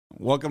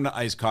Welcome to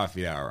Iced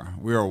Coffee Hour.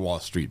 We are Wall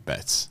Street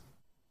Bets.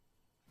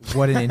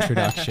 What an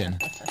introduction.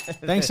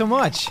 Thanks so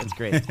much. That's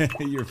great.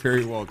 You're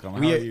very welcome. How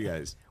are you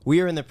guys?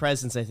 We are in the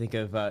presence, I think,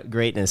 of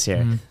greatness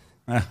here.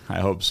 I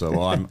hope so.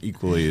 Well, I'm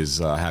equally as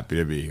happy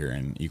to be here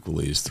and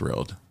equally as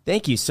thrilled.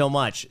 Thank you so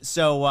much.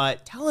 So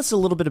tell us a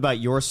little bit about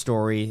your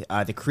story,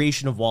 the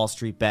creation of Wall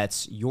Street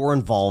Bets, your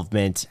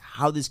involvement,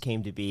 how this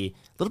came to be,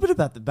 a little bit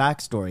about the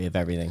backstory of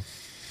everything.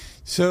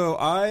 So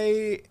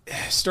I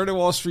started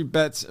Wall Street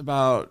Bets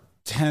about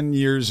 10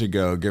 years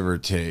ago, give or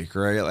take,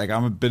 right? Like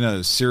I've been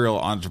a serial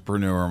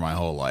entrepreneur my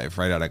whole life.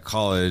 Right out of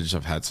college,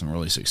 I've had some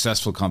really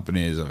successful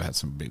companies. I've had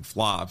some big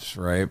flops,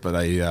 right? But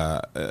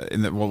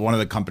one of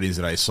the companies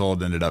that I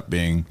sold ended up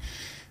being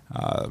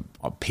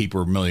a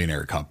paper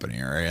millionaire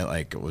company, right?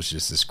 Like it was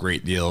just this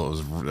great deal. It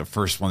was the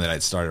first one that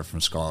I'd started from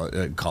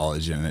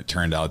college, and it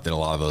turned out that a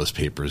lot of those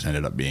papers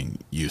ended up being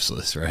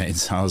useless, right?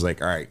 So I was like,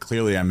 all right,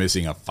 clearly I'm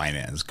missing a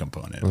finance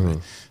component. Mm-hmm.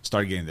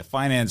 Started getting the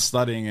finance,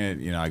 studying it.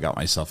 You know, I got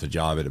myself a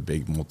job at a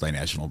big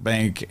multinational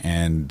bank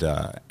and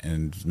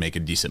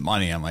making decent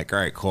money. I'm like, all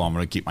right, cool. I'm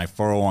going to keep my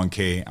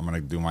 401k. I'm going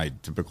to do my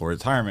typical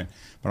retirement,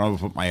 but I'm going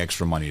to put my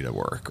extra money to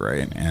work,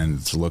 right? And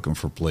so looking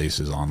for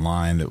places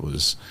online that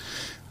was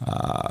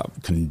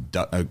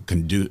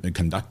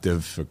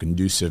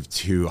conducive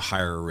to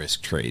higher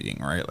risk trading,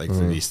 right? Like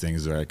for these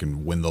things that I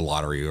can win the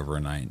lottery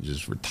overnight and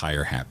just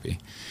retire happy.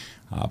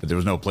 But there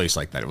was no place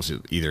like that. It was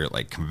either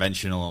like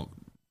conventional,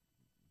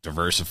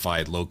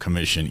 diversified, low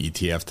commission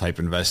ETF type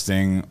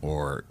investing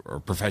or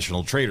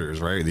professional traders,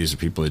 right? These are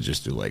people that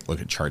just do like look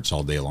at charts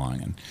all day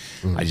long.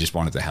 And I just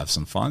wanted to have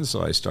some fun.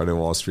 So I started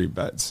Wall Street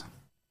Bets.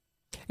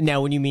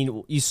 Now, when you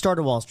mean you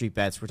started Wall Street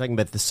Bets, we're talking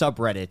about the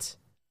subreddit.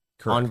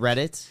 Correct. On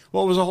Reddit?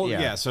 Well, it was a whole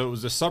so it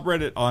was a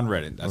subreddit on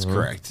Reddit. That's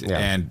correct. Yeah.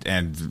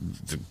 And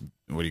the,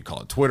 what do you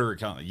call it? Twitter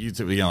account,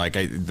 YouTube. You know, like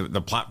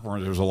the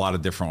platforms. There was a lot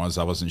of different ones.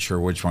 I wasn't sure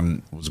which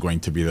one was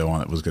going to be the one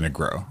that was going to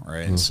grow,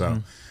 right? And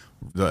so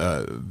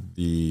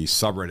the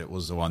subreddit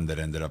was the one that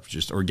ended up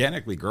just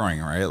organically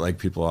growing, right? Like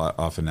people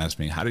often ask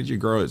me, "How did you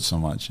grow it so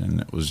much?" And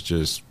it was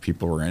just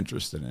people were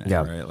interested in it,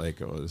 right?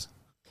 Like it was.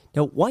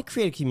 Now, why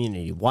create a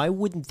community? Why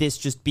wouldn't this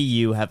just be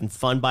you having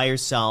fun by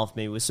yourself,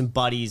 maybe with some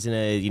buddies and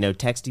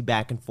texting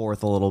back and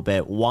forth a little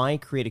bit? Why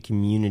create a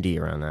community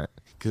around that?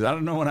 Because I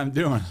don't know what I'm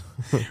doing,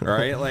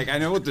 right? Like I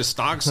know what the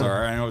stocks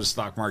are. I know what the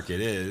stock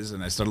market is.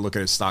 And I started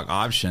looking at stock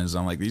options.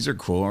 I'm like, these are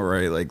cool,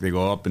 right? Like they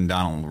go up and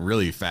down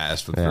really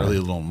fast with really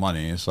little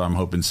money. So I'm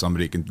hoping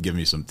somebody can give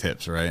me some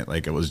tips, right?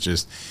 Like it was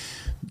just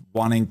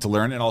wanting to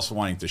learn and also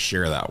wanting to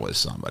share that with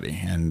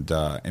somebody. And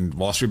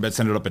Wall Street Bets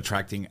ended up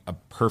attracting a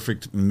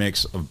perfect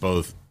mix of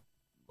both,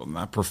 well,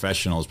 not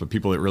professionals, but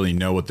people that really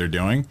know what they're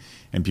doing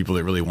and people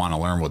that really want to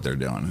learn what they're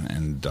doing,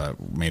 and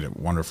made a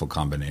wonderful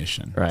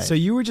combination. Right. So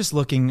you were just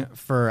looking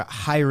for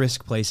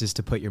high-risk places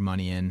to put your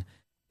money in,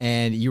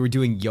 and you were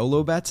doing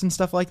YOLO bets and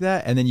stuff like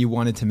that, and then you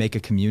wanted to make a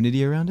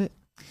community around it?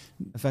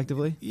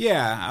 Effectively?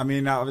 Yeah. I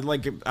mean, I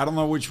don't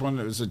know which one,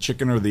 it was a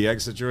chicken or the egg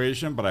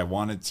situation, but I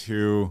wanted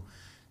to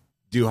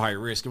do high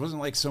risk. It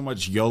wasn't like so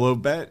much YOLO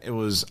bet. It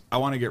was, I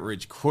want to get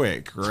rich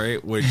quick,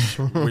 right? Which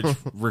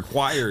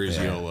requires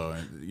YOLO.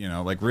 You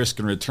know, like risk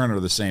and return are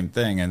the same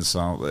thing. And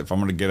so if I'm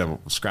going to get a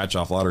scratch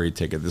off lottery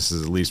ticket, this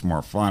is at least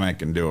more fun. I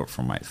can do it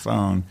from my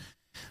phone.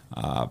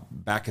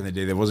 Back in the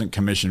day, there wasn't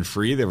commission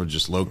free. They were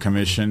just low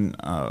commission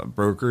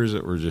brokers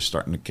that were just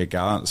starting to kick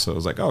out. So it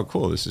was like, oh,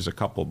 cool. This is a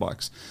couple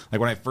bucks. Like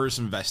when I first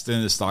invested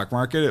in the stock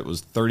market, it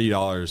was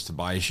 $30 to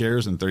buy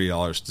shares and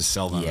 $30 to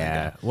sell them.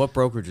 Yeah. What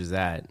brokerage is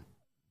that?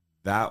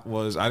 That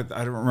was, I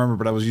don't remember,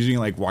 but I was using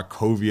like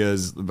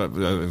Wackovia's, but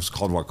it was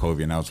called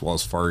Wachovia. Now it's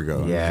Wells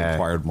Fargo. Yeah. It was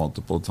acquired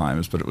multiple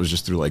times, but it was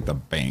just through like the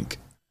bank.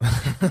 We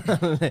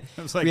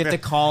have to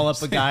call up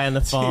a guy on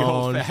the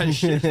phone.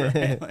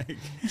 Right? Like,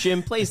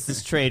 Jim, place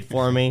this trade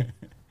for me.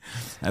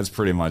 That's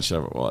pretty much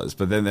how it was.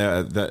 But then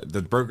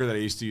the broker that I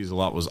used to use a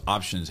lot was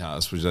Options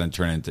House, which then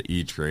turned into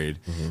E-Trade.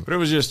 But it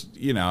was just,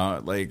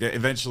 like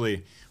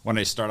eventually when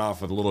I start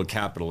off with a little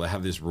capital, I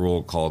have this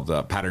rule called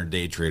pattern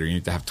day trader. You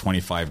need to have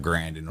 25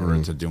 grand in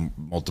order to do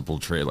multiple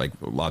trade, like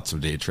lots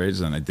of day trades.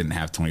 And I didn't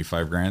have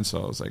 25 grand.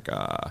 So I was like,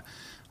 I'm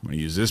going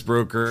to use this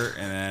broker,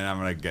 and then I'm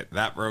going to get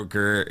that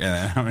broker, and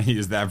then I'm going to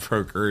use that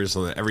broker,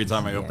 so that every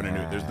time I open a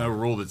new, there's no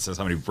rule that says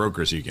how many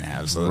brokers you can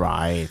have. So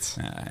right.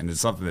 And it's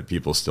something that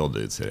people still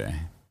do today.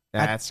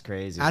 That's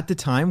crazy. At the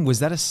time, was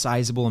that a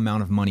sizable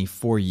amount of money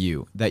for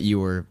you that you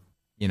were,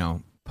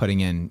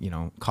 putting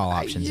in, call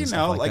options and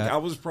stuff like that? I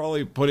was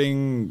probably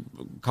putting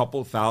a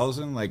couple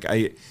thousand. Like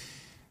I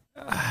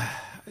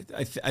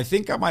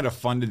think I might have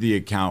funded the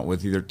account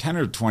with either 10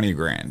 or 20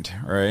 grand,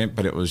 right?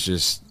 But it was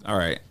just, all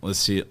right, let's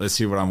see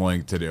what I'm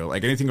willing to do.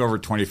 Like anything over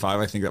 25,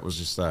 I think that was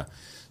just a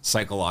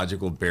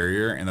psychological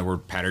barrier. And the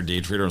word pattern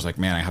day trader, I was like,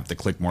 man, I have to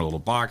click more little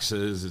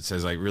boxes. It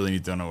says I really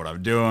need to know what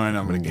I'm doing.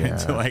 I'm going to get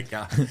into like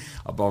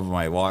above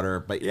my water.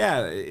 But yeah,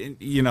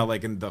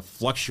 like in the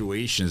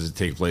fluctuations that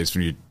take place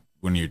when you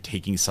when you're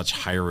taking such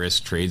high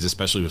risk trades,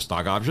 especially with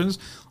stock options,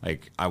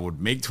 like I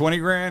would make 20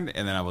 grand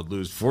and then I would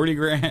lose 40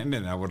 grand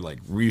and I would like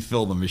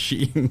refill the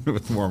machine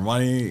with more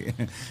money.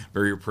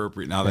 Very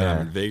appropriate now that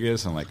I'm in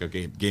Vegas. I'm like,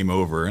 okay, game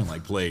over, and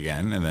like play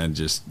again and then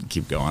just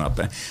keep going up.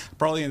 And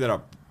probably ended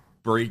up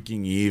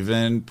breaking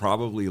even,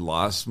 probably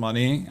lost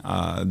money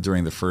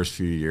during the first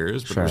few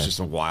years, but it was just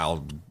a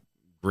wild,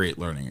 great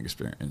learning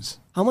experience.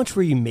 How much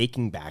were you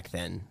making back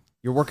then?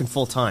 You're working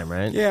full time,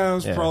 right? Yeah, I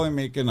was probably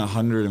making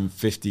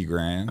 150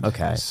 grand.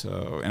 Okay.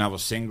 So, and I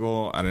was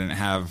single. I didn't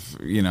have,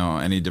 you know,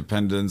 any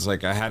dependents.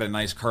 Like I had a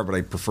nice car, but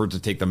I preferred to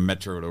take the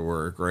metro to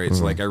work, right?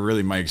 So like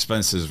my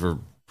expenses were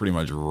pretty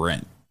much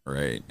rent,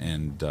 right?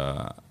 And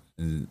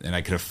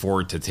I could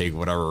afford to take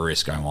whatever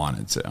risk I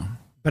wanted to.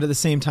 But at the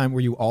same time,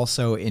 were you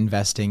also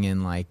investing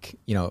in like,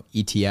 you know,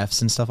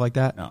 ETFs and stuff like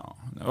that? No.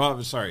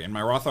 Well, sorry. In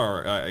my Roth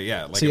IRA,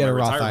 like so you in had my a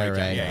Roth retirement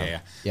IRA.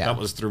 account, yeah. That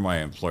was through my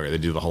employer. They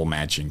do the whole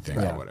matching thing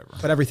or whatever.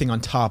 But everything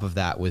on top of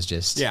that was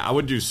just I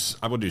would do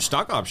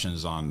stock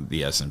options on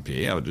the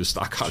S&P. I would do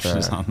stock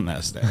options on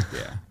Nasdaq.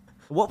 Yeah.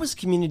 What was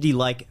community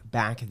like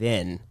back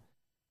then?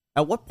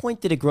 At what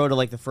point did it grow to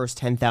like the first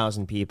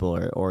 10,000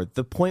 people, or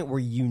the point where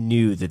you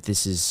knew that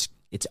this is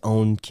its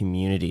own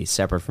community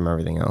separate from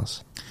everything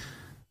else?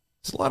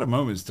 There's a lot of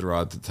moments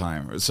throughout the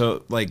time.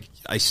 So, like,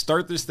 I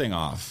start this thing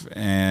off,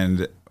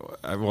 and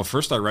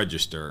first I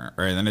register,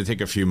 right? Then I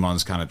take a few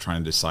months kind of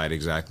trying to decide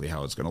exactly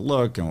how it's going to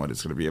look and what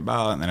it's going to be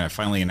about. And then I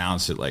finally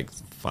announce it like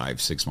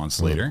 5-6 months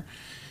later.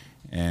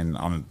 And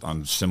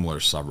on similar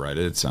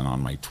subreddits and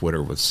on my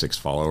Twitter with 6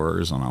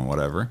 followers and on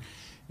whatever.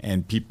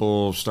 And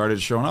people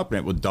started showing up, and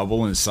it would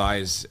double in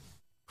size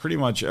pretty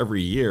much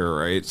every year,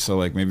 right? So,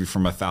 like, maybe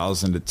from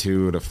 1,000 to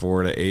 2 to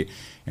 4 to 8.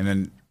 And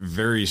then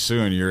very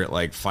soon you're at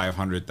like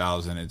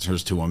 500,000. It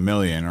turns to 1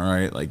 million,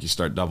 right? Like you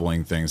start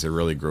doubling things, they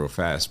really grow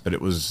fast. But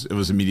it was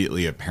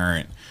immediately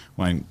apparent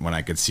when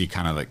I could see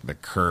kind of like the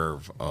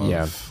curve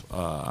of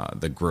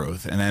the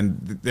growth. And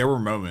then there were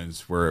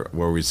moments where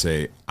we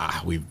say,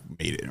 we've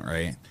made it,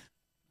 right?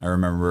 I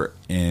remember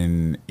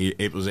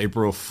it was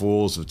April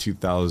Fools of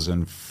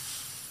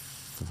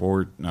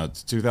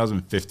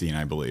 2015,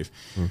 I believe.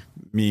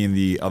 Me and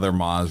the other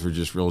mods were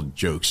just real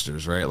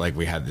jokesters, right? Like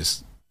we had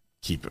this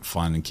keep it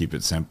fun and keep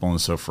it simple.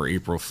 And so for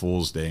April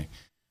Fool's Day,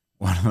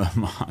 one of the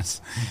mods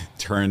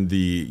turned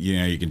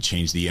you can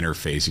change the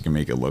interface. You can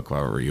make it look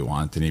however you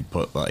want. And he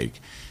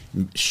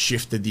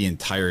shifted the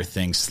entire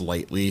thing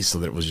slightly so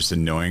that it was just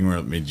annoying, where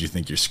it made you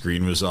think your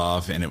screen was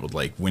off, and it would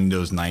like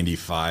Windows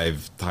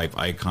 95 type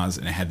icons,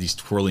 and it had these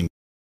twirling.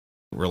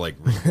 We're like,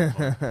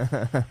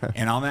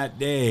 and on that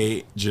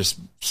day, just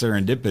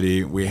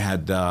serendipity, we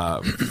had, I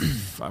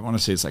want to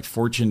say it's like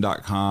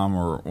fortune.com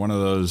or one of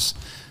those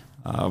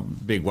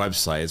big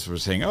websites were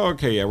saying,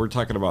 we're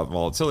talking about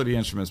volatility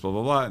instruments, blah,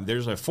 blah, blah. And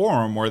there's a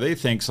forum where they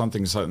think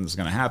something's going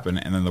to happen.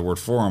 And then the word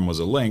forum was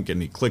a link,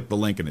 and he clicked the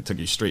link and it took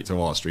you straight to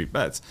Wall Street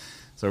Bets.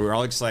 So we were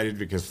all excited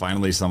because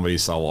finally somebody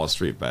saw Wall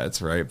Street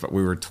Bets, right? But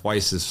we were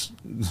twice as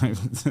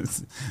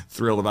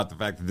thrilled about the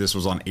fact that this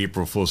was on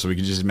April Fool's. So we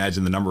can just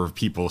imagine the number of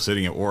people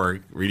sitting at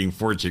work reading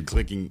Fortune,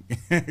 clicking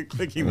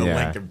the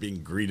link and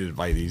being greeted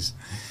by these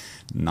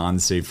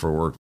non-safe for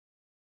work.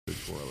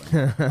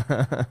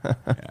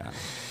 Yeah.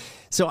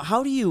 So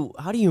how do you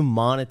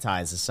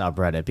monetize a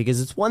subreddit? Because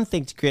it's one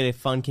thing to create a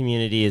fun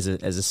community as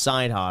a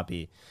side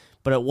hobby,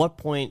 but at what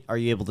point are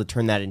you able to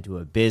turn that into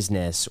a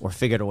business or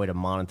figure out a way to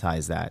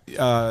monetize that?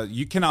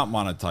 You cannot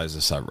monetize a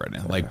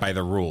subreddit, like by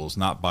the rules,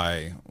 not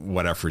by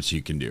what efforts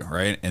you can do,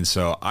 right? And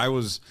so I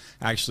was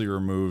actually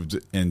removed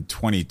in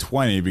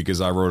 2020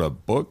 because I wrote a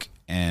book,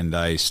 and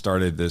I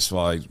started this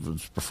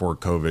before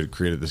COVID,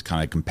 created this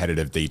kind of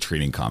competitive day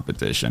trading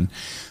competition.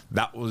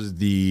 That was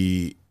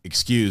the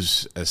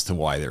excuse as to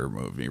why they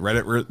removed me.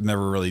 Reddit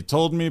never really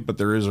told me, but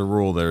there is a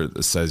rule there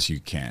that says you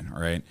can,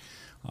 right?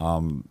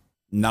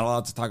 Not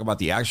allowed to talk about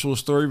the actual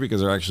story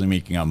because they're actually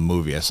making a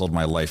movie. I sold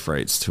my life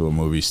rights to a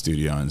movie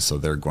studio, and so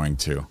they're going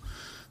to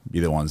be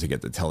the ones that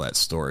get to tell that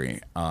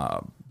story.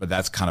 But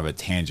that's kind of a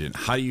tangent.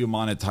 How do you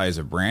monetize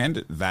a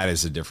brand? That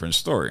is a different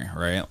story,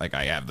 right? Like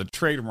I have the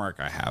trademark,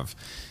 I have,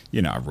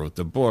 I wrote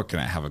the book,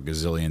 and I have a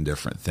gazillion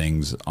different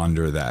things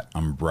under that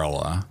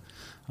umbrella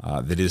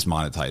that is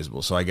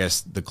monetizable. So I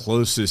guess the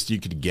closest you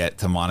could get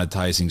to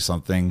monetizing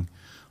something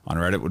on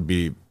Reddit would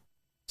be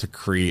to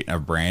create a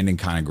brand and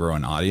kind of grow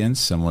an audience,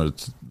 similar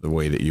to the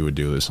way that you would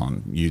do this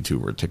on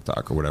YouTube or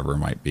TikTok or whatever it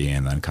might be,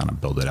 and then kind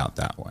of build it out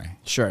that way.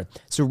 Sure.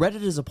 So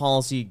Reddit is a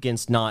policy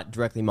against not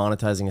directly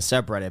monetizing a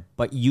subreddit,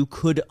 but you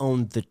could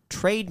own the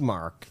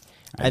trademark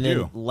and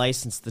then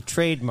license the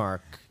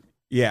trademark.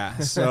 Yeah,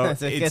 so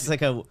it's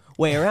like a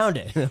way around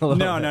it.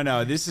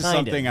 No. This is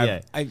something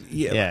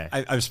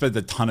I've spent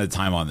a ton of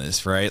time on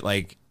this, right?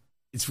 Like,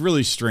 it's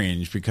really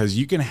strange because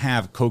you can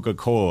have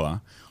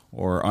Coca-Cola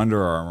or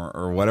Under Armour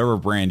or whatever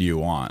brand you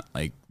want,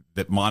 like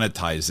that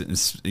monetize it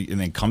and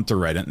then come to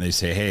Reddit and they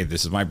say, hey,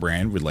 this is my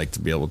brand. We'd like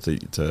to be able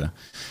to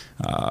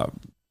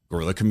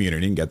grow the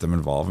community and get them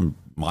involved and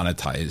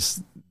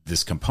monetize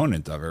this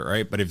component of it,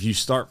 right? But if you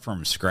start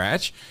from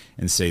scratch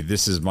and say,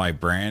 this is my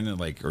brand,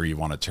 or you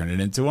want to turn it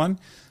into one,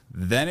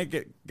 Then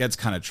it gets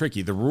kind of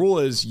tricky. The rule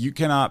is you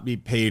cannot be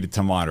paid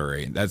to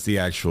moderate. That's the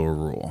actual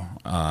rule,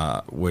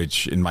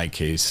 which in my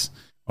case,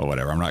 or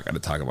whatever, I'm not going to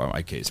talk about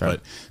my case,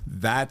 but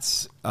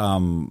that's,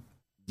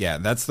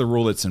 that's the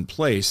rule that's in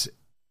place.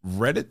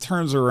 Reddit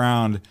turns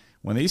around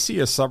when they see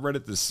a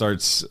subreddit that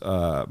starts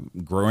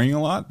growing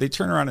a lot, they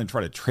turn around and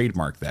try to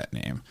trademark that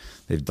name.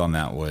 They've done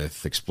that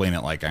with Explain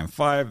It Like I'm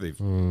Five. They've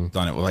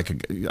done it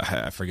with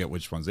I forget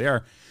which ones they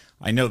are.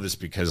 I know this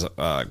because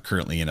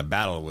currently in a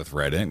battle with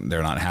Reddit,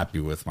 they're not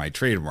happy with my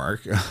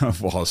trademark of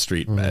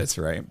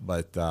WallStreetBets, right?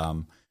 But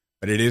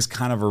it is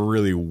kind of a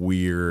really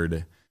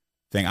weird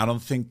thing. I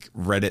don't think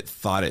Reddit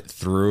thought it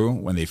through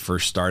when they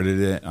first started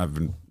it. I've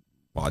been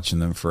watching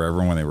them forever.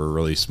 When they were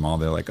really small,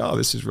 they're like, oh,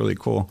 this is really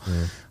cool.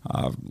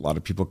 A lot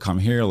of people come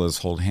here, let's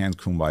hold hands,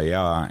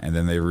 kumbaya. And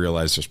then they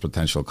realize there's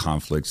potential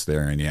conflicts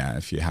there. And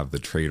if you have the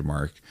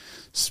trademark,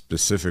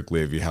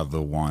 specifically if you have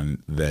the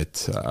one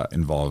that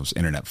involves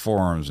internet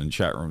forums and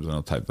chat rooms and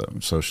all type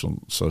of social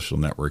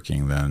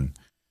networking, then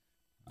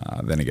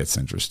it gets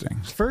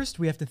interesting. First,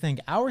 we have to thank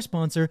our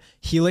sponsor,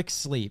 Helix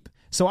Sleep.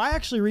 So I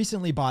actually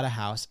recently bought a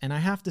house, and I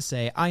have to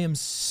say, I am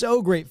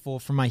so grateful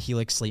for my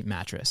Helix Sleep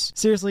mattress.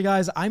 Seriously,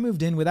 guys, I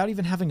moved in without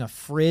even having a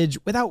fridge,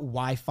 without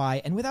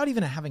Wi-Fi, and without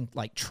even having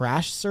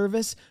trash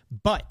service,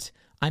 but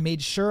I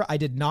made sure I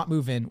did not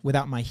move in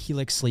without my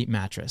Helix Sleep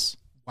mattress.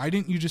 Why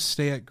didn't you just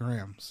stay at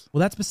Graham's? Well,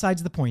 that's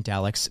besides the point,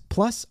 Alex.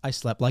 Plus, I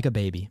slept like a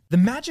baby. The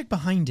magic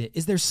behind it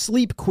is their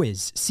sleep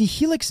quiz. See,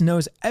 Helix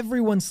knows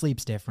everyone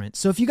sleeps different.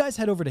 So if you guys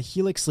head over to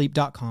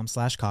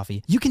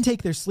helixsleep.com/coffee, you can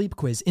take their sleep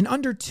quiz in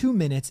under 2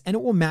 minutes and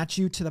it will match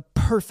you to the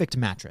perfect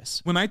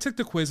mattress. When I took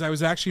the quiz, I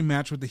was actually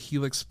matched with the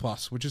Helix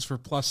Plus, which is for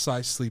plus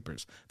size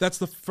sleepers. That's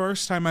the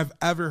first time I've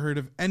ever heard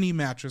of any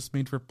mattress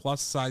made for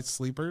plus size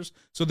sleepers.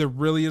 So there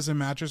really is a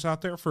mattress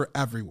out there for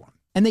everyone.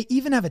 And they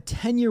even have a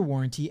 10-year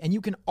warranty, and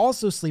you can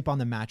also sleep on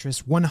the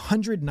mattress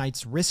 100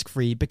 nights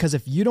risk-free, because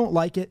if you don't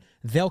like it,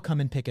 they'll come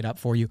and pick it up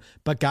for you.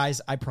 But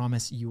guys, I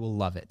promise you will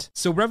love it.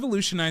 So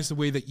revolutionize the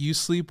way that you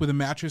sleep with a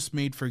mattress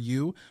made for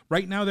you.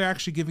 Right now, they're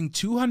actually giving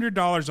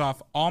 $200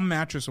 off all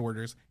mattress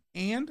orders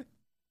and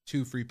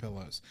 2 free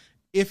pillows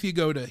if you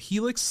go to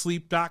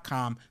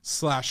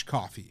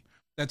helixsleep.com/coffee.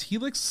 That's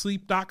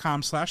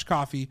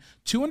helixsleep.com/coffee.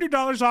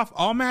 $200 off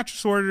all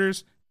mattress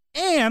orders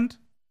and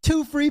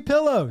 2 free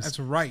pillows. That's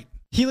right.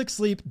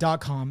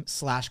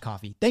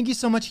 helixsleep.com/coffee. Thank you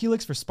so much,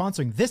 Helix, for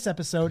sponsoring this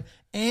episode.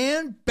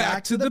 And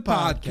back to the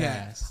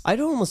podcast. I'd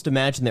almost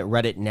imagine that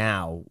Reddit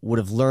now would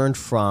have learned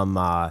from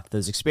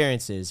those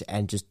experiences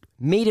and just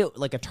made it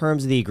like a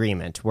terms of the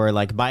agreement where,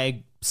 like,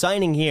 by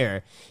signing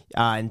here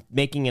and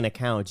making an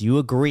account, you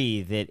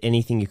agree that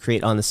anything you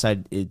create on the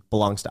site, it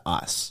belongs to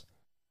us.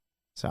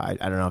 So I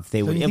don't know if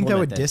they would. Do you think that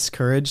would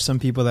discourage some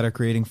people that are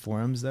creating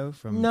forums, though,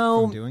 from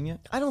doing it?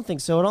 I don't think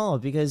so at all,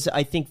 because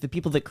I think the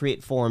people that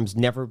create forums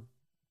never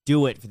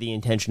do it for the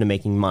intention of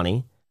making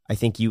money. I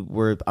think you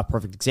were a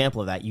perfect example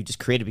of that. You just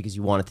created because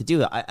you wanted to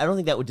do it. I don't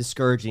think that would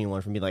discourage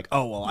anyone from being like,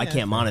 oh, well, I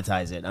can't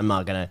monetize it. I'm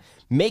not going to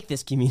make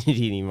this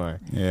community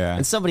anymore. Yeah.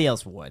 And somebody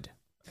else would.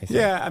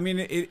 Yeah, I mean,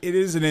 it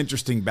is an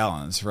interesting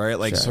balance, right?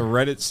 Like, so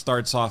Reddit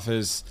starts off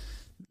as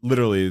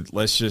literally,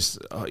 let's just,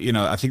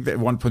 I think that at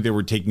one point they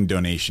were taking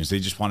donations. They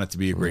just want it to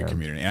be a great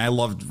community. And I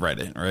loved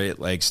Reddit, right?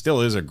 Like,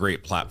 still is a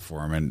great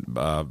platform. And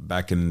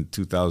back in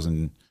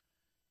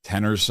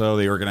 2010 or so,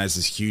 they organized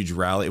this huge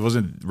rally. It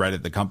wasn't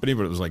Reddit, the company,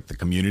 but it was like the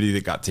community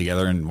that got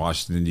together in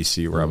Washington,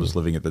 D.C., where I was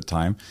living at the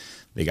time.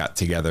 They got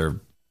together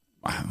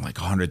like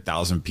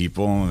 100,000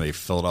 people, and they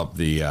filled up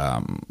the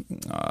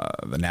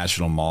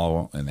National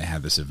Mall, and they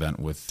had this event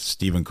with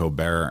Stephen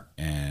Colbert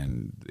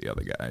and the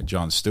other guy,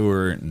 Jon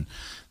Stewart, and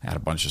they had a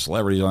bunch of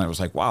celebrities on it. It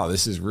was like, wow,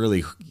 this is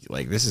really,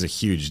 like, this is a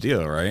huge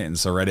deal, right? And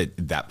so Reddit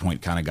at that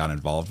point kind of got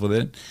involved with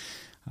it.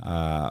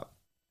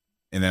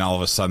 And then all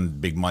of a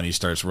sudden, big money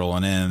starts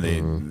rolling in. They,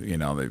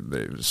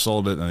 they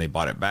sold it, and they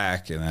bought it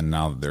back, and then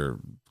now they're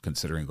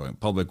considering going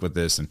public with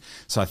this. And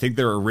so I think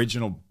their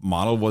original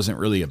model wasn't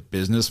really a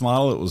business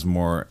model. It was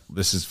more,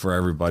 this is for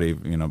everybody,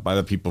 by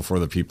the people, for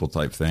the people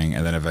type thing.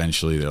 And then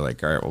eventually they're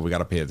like, all right, well, we got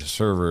to pay the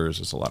servers.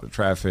 There's a lot of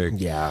traffic.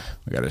 Yeah.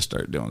 We got to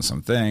start doing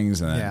some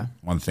things. And then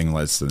one thing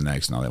leads to the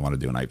next. Now they want to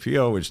do an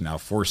IPO, which now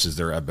forces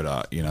their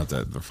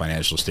EBITDA, the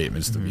financial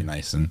statements to be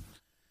nice and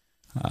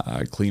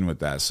clean with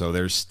that. So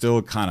they're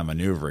still kind of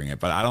maneuvering it,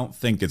 but I don't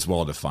think it's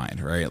well defined,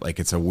 right? Like,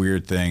 it's a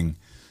weird thing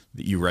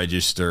that you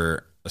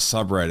register a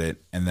subreddit,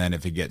 and then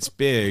if it gets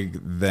big,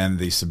 then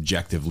they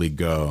subjectively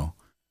go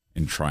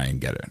and try and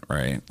get it,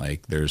 right?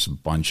 Like, there's a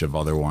bunch of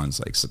other ones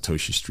like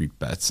Satoshi Street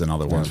Bets and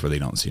other ones where they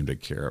don't seem to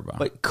care about.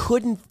 But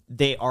couldn't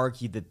they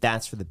argue that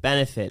that's for the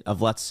benefit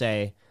of, let's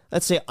say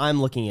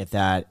I'm looking at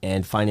that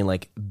and finding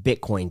like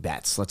Bitcoin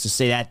bets. Let's just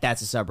say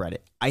that's a subreddit.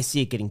 I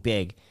see it getting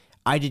big.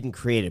 I didn't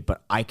create it,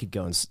 but I could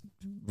go and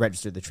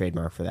register the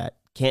trademark for that.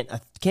 Can't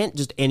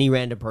just any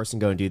random person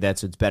go and do that?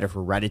 So it's better for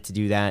Reddit to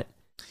do that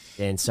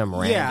than some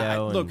rando. Yeah,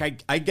 look, I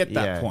get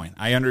that point.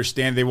 I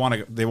understand they want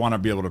to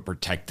be able to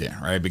protect it,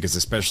 right? Because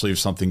especially if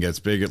something gets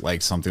big,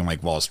 like something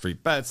like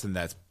WallStreetBets, then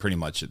that's pretty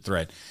much a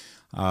threat.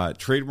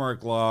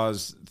 Trademark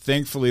laws,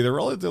 thankfully, they're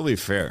relatively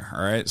fair.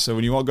 All right. So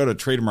when you all go to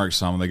trademark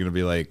someone, they're going to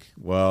be like,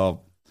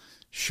 well,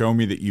 show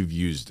me that you've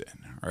used it.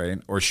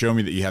 Right. Or show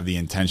me that you have the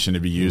intention to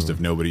be used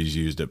if nobody's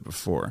used it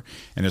before.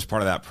 And as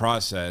part of that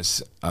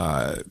process,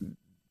 one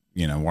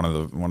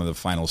of the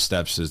final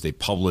steps is they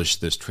publish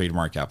this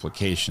trademark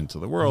application to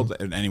the world,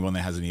 and anyone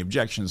that has any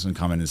objections can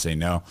come in and say,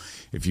 no,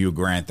 if you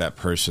grant that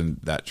person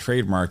that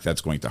trademark,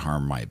 that's going to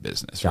harm my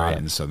business. Right.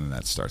 And so then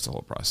that starts the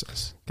whole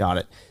process. Got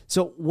it.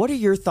 So what are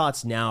your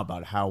thoughts now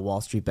about how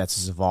Wall Street Bets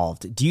has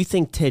evolved? Do you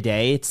think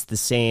today it's the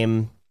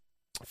same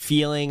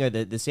feeling or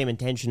the same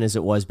intention as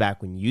it was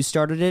back when you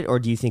started it, or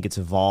do you think it's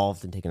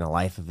evolved and taken a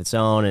life of its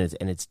own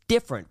and it's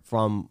different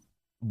from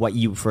what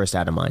you first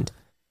had in mind?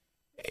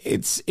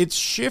 It's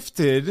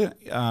shifted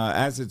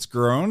as it's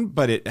grown,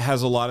 but it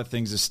has a lot of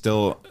things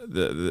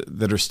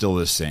that are still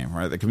the same,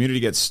 right? The community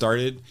gets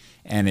started,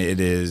 and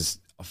it is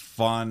a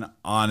fun,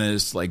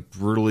 honest, like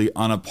brutally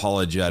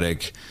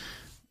unapologetic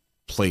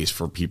place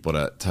for people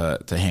to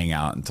hang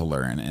out and to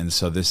learn. And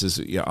so this is,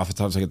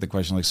 oftentimes I get the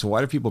question like, so why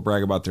do people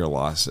brag about their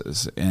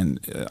losses and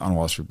on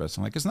Wall Street Bets?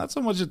 I'm like, it's not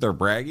so much that they're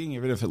bragging,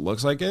 even if it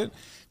looks like it.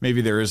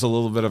 Maybe there is a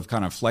little bit of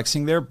kind of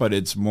flexing there, but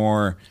it's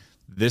more,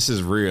 this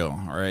is real,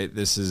 all right?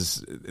 This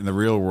is, in the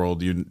real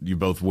world, you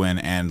both win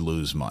and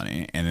lose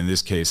money. And in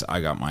this case,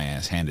 I got my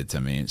ass handed to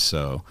me.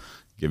 So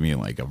give me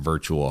like a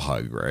virtual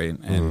hug, right?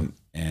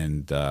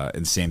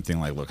 And same thing,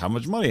 like, look how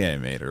much money I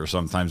made, or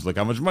sometimes look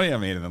how much money I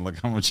made, and then look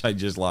how much I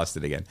just lost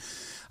it again.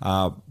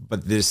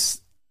 But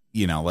this,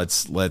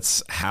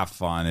 let's have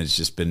fun. It's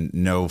just been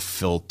no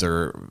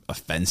filter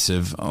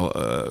offensive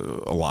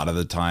a lot of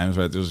the times,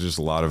 right? There's just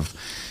a lot of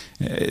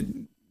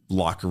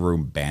locker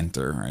room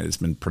banter, right? It's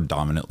been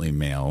predominantly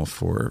male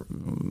for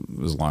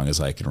as long as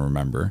I can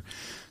remember.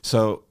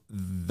 So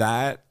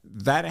that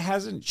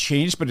hasn't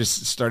changed, but it's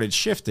started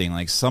shifting.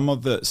 Like some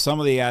of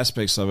the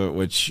aspects of it,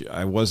 which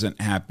I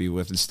wasn't happy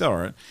with and still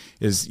aren't,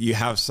 is you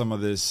have some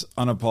of this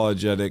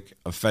unapologetic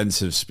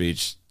offensive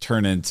speech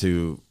turn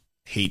into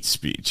hate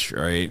speech,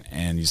 right?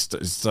 And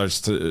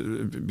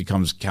it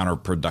becomes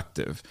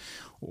counterproductive.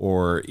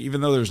 Or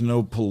even though there's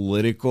no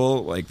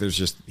political, like there's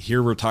just,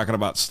 here we're talking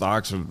about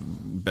stocks or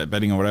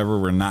betting or whatever,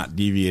 we're not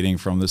deviating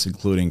from this,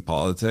 including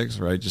politics,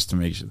 right? Just to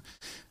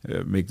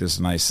make this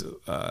nice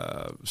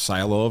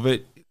silo of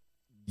it.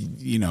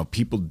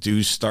 People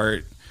do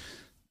start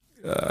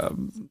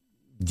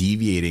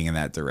deviating in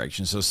that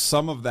direction. So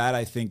some of that,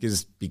 I think,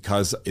 is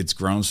because it's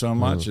grown so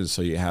much, and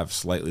so you have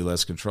slightly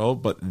less control.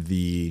 But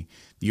the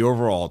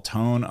overall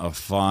tone of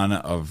fun,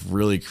 of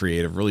really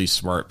creative, really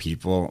smart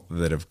people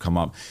that have come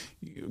up.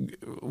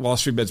 Wall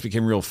Street Bets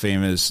became real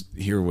famous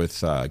here with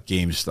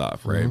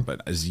GameStop, right?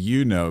 But as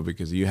you know,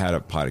 because you had a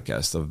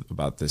podcast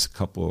about this a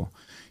couple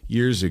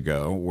years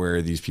ago,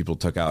 where these people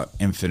took out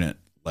infinite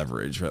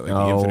leverage, right? Like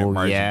the infinite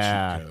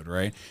margin cheat code,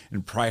 right?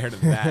 And prior to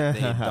that,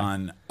 they had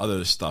done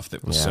other stuff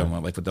that was similar,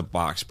 like with the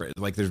box spread.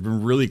 Like there's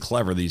been really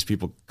clever. These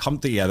people come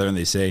together and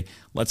they say,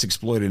 let's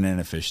exploit an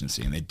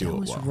inefficiency, and they do it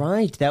well. That was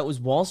right. That was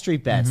Wall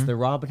Street Bets, the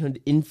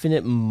Robinhood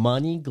infinite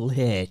money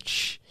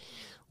glitch.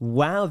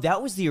 Wow,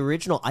 that was the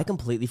original. I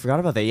completely forgot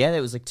about that. Yeah,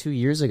 that was like 2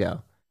 years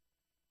ago.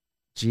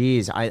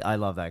 Jeez, I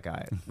love that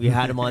guy. We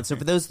had him on. So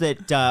for those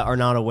that are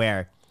not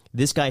aware,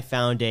 this guy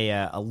found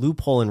a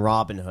loophole in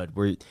Robinhood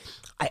where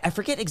I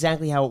forget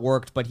exactly how it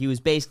worked, but he was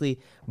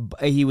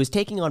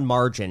taking on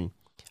margin.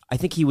 I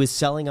think he was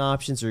selling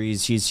options, or he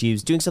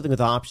was doing something with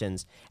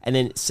options and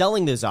then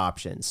selling those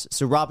options.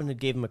 So Robinhood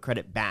gave him a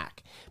credit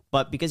back.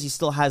 But because he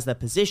still has that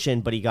position,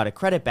 but he got a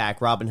credit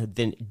back, Robinhood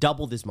then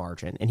doubled his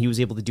margin, and he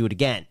was able to do it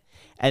again.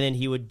 And then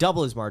he would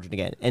double his margin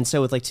again. And so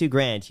with like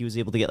 $2,000, he was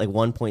able to get like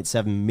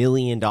 $1.7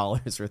 million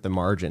worth of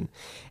margin.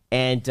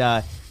 And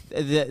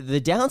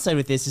the downside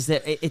with this is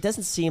that it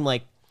doesn't seem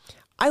like,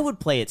 I would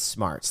play it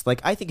smart. Like,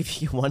 I think if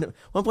you want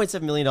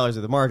 $1.7 million worth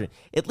of margin,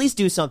 at least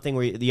do something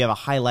where you have a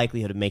high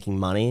likelihood of making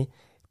money,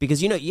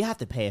 because you have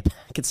to pay it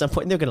back at some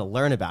point, and they're going to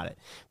learn about it.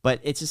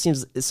 But it just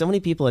seems so many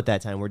people at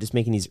that time were just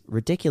making these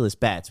ridiculous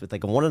bets with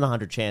like a 1 in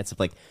 100 chance of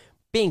like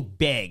being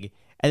big,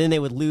 and then they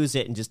would lose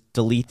it and just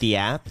delete the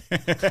app.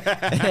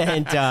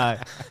 And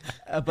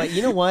but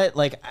you know what?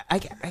 Like, I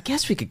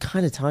guess we could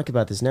kind of talk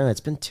about this now.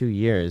 It's been 2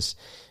 years.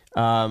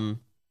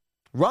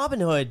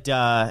 Robinhood,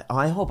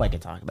 I hope I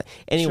can talk about it.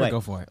 Anyway, Sure, go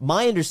for it.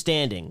 My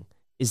understanding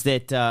is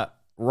that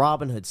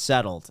Robinhood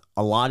settled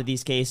a lot of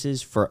these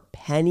cases for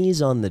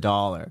pennies on the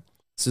dollar.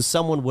 So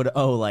someone would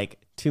owe like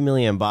 $2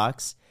 million,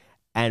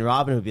 and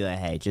Robinhood would be like,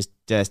 hey, just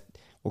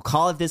we'll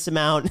call it this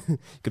amount. You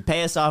could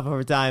pay us off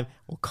over time.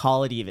 We'll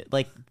call it even.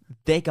 Like,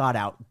 they got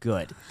out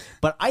good.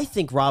 But I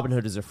think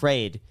Robinhood is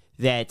afraid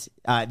that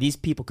these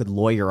people could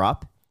lawyer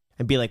up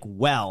and be like,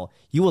 well,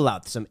 you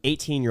allowed some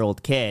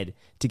 18-year-old kid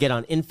to get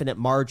on infinite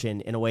margin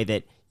in a way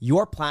that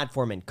your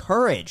platform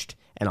encouraged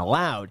and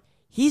allowed.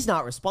 He's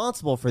not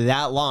responsible for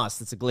that loss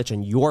that's a glitch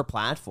on your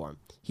platform.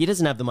 He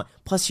doesn't have the money.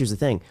 Plus, here's the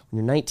thing.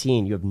 When you're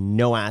 19, you have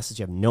no assets.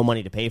 You have no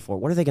money to pay for.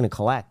 What are they going to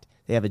collect?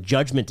 They have a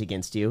judgment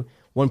against you.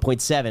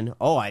 1.7.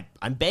 Oh,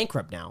 I'm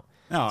bankrupt now.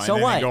 No, and So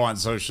then what? they go on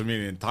social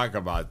media and talk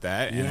about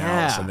that, and then all of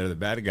Yeah. a sudden they're the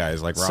bad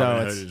guys, like So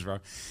Robin it's- Hood is wrong.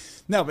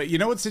 No, but you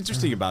know what's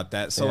interesting about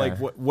that? So, Yeah. like,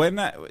 when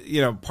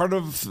part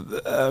of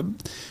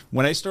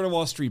when I started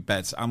Wall Street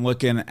Bets, I'm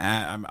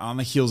on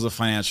the heels of the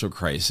financial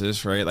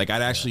crisis, right? Like,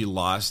 I'd actually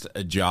lost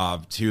a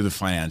job to the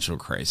financial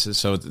crisis,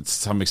 so to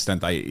some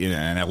extent,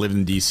 and I lived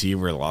in D.C.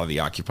 where a lot of the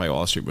Occupy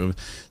Wall Street movement,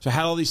 so I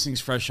had all these things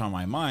fresh on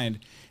my mind.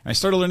 And I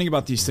started learning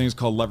about these things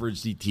called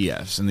leveraged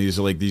ETFs, and these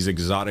are like these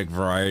exotic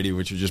variety,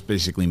 which are just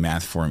basically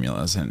math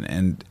formulas.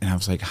 And I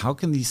was like, how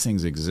can these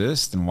things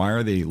exist, and why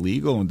are they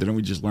illegal? And didn't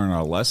we just learn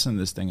our lesson?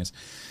 This thing is,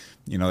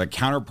 the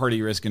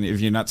counterparty risk, and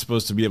if you're not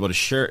supposed to be able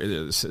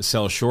to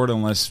sell short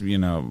unless you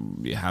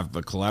have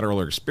the collateral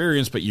or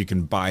experience, but you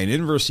can buy an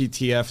inverse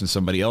ETF, and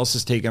somebody else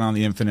is taking on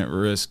the infinite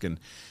risk and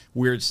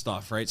weird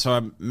stuff, right? So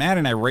I'm mad,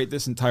 and I write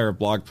this entire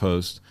blog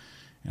post.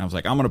 And I was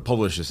like, I'm going to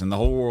publish this, and the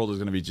whole world is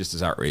going to be just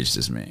as outraged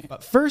as me.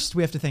 But first,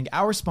 we have to thank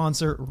our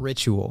sponsor,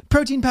 Ritual.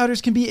 Protein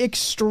powders can be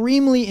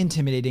extremely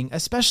intimidating,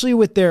 especially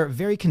with their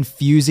very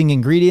confusing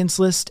ingredients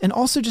list and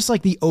also just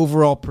like the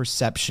overall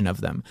perception of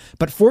them.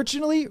 But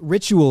fortunately,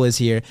 Ritual is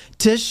here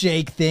to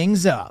shake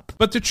things up.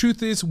 But the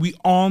truth is, we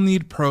all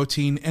need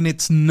protein, and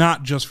it's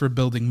not just for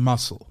building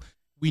muscle.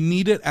 We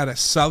need it at a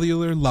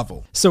cellular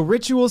level. So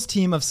Ritual's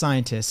team of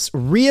scientists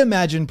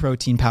reimagined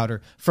protein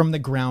powder from the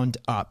ground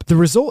up. The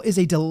result is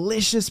a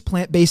delicious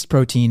plant-based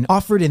protein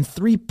offered in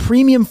 3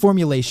 premium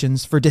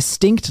formulations for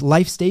distinct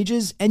life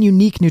stages and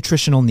unique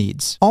nutritional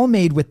needs, all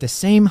made with the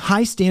same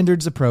high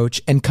standards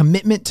approach and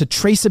commitment to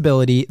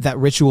traceability that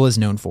Ritual is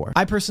known for.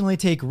 I personally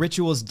take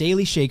Ritual's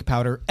daily shake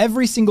powder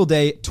every single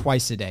day,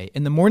 twice a day.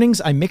 In the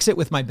mornings, I mix it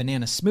with my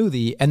banana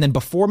smoothie, and then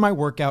before my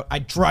workout, I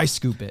dry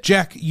scoop it.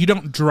 Jack, you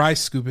don't dry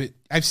scoop it.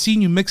 I've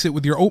seen you mix it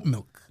with your oat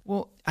milk.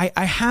 Well,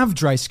 I have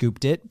dry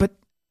scooped it, but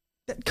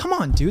come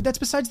on, dude, that's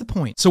besides the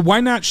point. So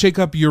why not shake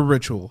up your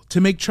ritual?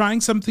 To make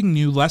trying something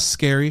new less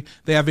scary,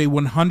 they have a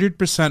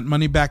 100%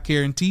 money-back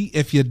guarantee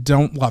if you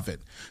don't love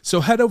it.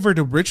 So head over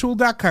to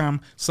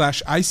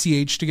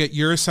ritual.com/ICH to get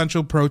your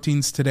essential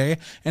proteins today.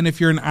 And if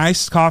you're an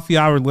Iced Coffee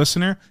Hour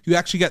listener, you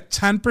actually get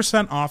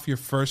 10% off your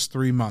first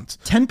 3 months.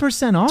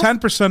 10% off?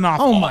 10% off.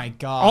 Oh my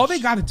gosh. All they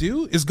got to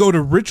do is go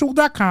to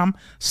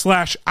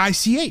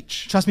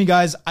ritual.com/ICH. Trust me,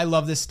 guys, I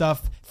love this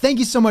stuff. Thank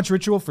you so much,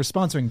 Ritual, for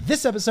sponsoring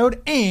this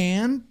episode,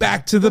 and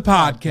Back to the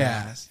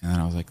podcast.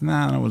 And I was like,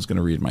 nah, no one's going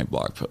to read my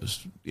blog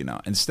post.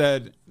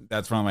 Instead,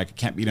 that's when I'm like, I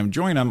can't beat them,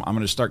 join them. I'm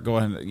going to start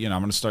I'm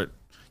going to start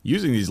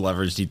using these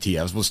leveraged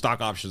ETFs with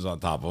stock options on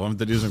top of them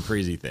to do some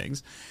crazy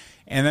things.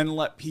 And then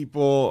let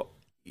people,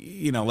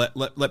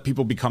 let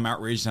people become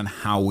outraged on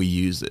how we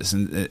use this.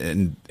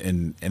 And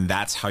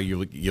that's how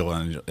you'll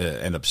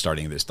end up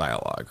starting this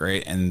dialogue,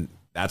 right? And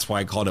that's why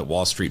I called it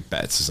Wall Street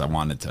Bets, is I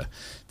wanted to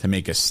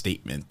make a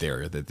statement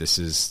there that this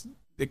is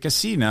the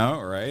casino,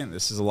 right? And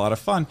this is a lot of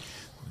fun.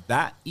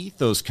 That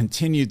ethos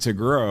continued to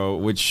grow,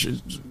 which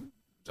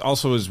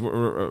also is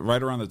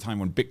right around the time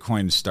when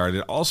Bitcoin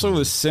started. Also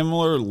a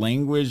similar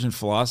language and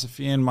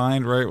philosophy in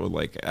mind, right? With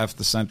like F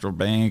the central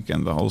bank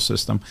and the whole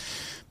system.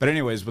 But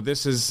anyways, but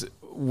this is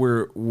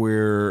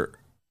we're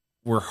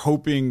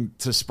hoping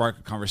to spark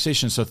a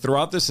conversation. So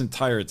throughout this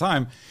entire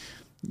time,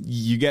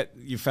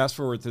 you fast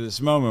forward to this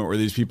moment where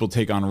these people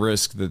take on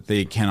risk that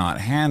they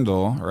cannot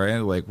handle, right?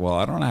 Like, well,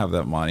 I don't have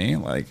that money.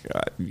 Like,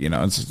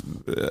 it's,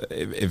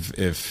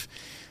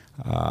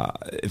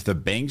 if the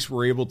banks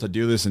were able to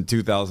do this in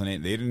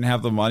 2008, they didn't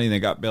have the money and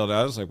they got bailed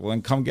out. It's like, well,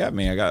 then come get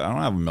me. I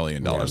don't have $1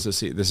 million to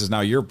see. This is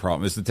now your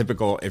problem. It's the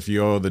typical, if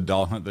you owe the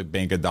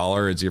bank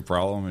 $1, it's your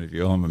problem. And if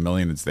you owe them $1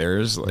 million, it's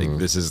theirs. Like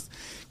this is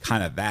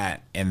kind of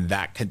that. And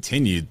that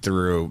continued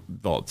through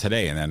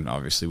today. And then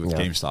obviously with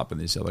GameStop and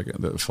these other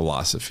the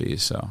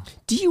philosophies. So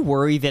Do you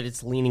worry that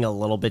it's leaning a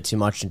little bit too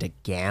much into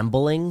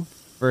gambling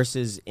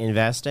versus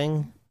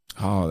investing?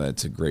 Oh,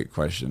 that's a great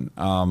question.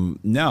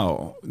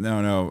 No.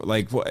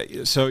 Like,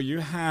 so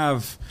you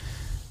have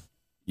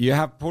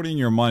putting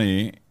your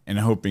money and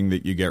hoping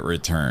that you get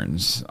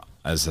returns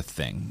as a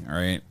thing,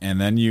 right? And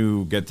then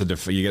you get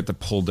to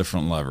pull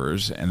different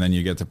levers, and then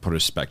you get to put a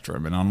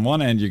spectrum. And on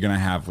one end, you're going to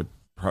have what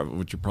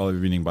you're probably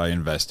meaning by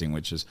investing,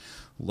 which is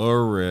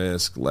lower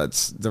risk.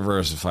 Let's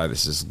diversify.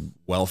 This is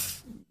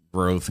wealth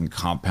growth and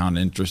compound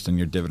interest in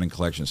your dividend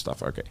collection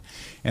stuff. Okay.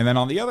 And then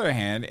on the other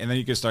hand, and then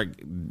you can start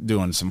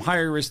doing some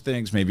higher risk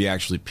things, maybe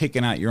actually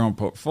picking out your own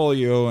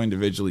portfolio,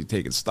 individually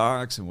taking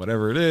stocks and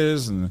whatever it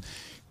is, and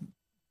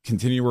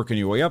continue working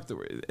your way up.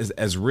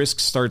 As risk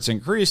starts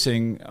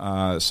increasing,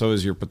 so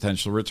is your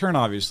potential return,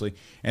 obviously.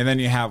 And then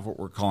you have what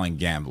we're calling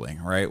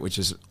gambling, right? Which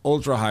is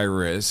ultra high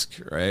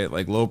risk, right?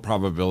 Like low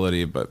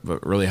probability, but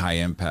really high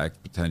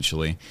impact,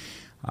 potentially,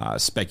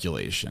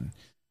 speculation.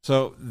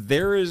 So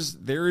there is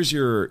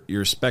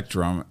your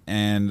spectrum,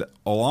 and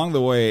along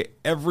the way,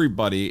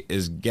 everybody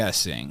is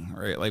guessing,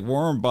 right? Like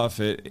Warren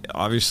Buffett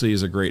obviously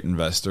is a great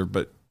investor,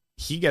 but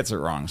he gets it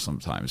wrong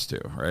sometimes too,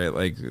 right?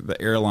 Like the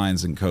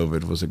airlines and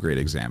COVID was a great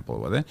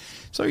example with it.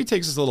 So he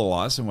takes his little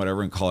loss and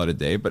whatever and call it a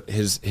day, but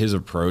his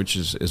approach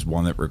is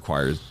one that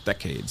requires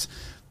decades.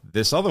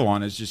 This other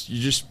one is just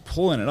you're just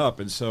pulling it up,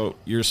 and so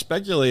you're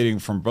speculating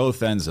from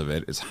both ends of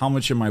it. Is how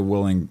much am I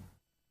willing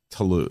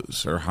to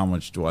lose, or how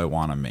much do I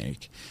want to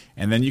make?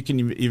 And then you can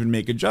even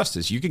make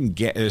adjustments. You can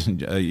get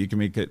you can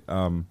make it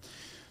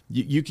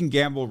you can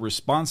gamble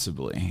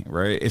responsibly,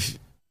 right?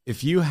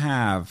 If you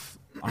have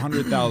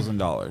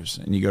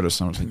 $100,000 and you go to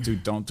someone and say,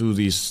 dude, don't do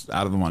these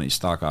out of the money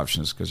stock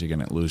options because you're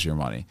going to lose your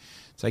money.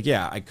 It's like,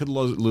 yeah, I could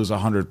lose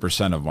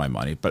 100% of my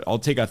money, but I'll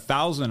take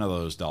 1,000 of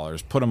those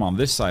dollars, put them on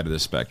this side of the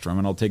spectrum,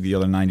 and I'll take the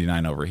other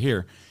 99 over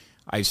here.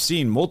 I've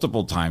seen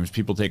multiple times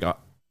people take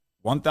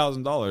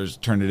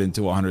 $1,000, turn it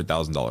into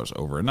 $100,000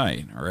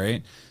 overnight. All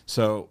right.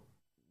 So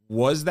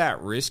was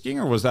that risking,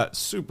 or was that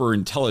super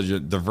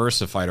intelligent,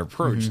 diversified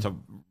approach to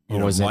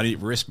money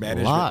risk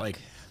management? Luck? Like,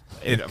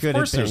 of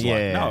course there's luck.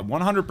 No,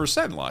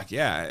 100% luck.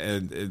 Yeah,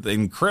 and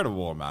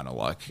incredible amount of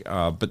luck.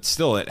 But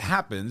still, it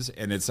happens,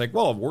 and it's like,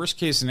 well, worst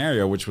case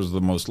scenario, which was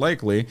the most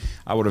likely,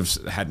 I would have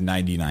had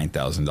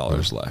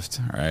 $99,000 left,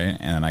 right?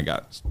 And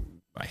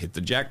I hit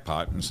the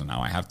jackpot, and so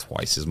now I have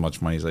twice as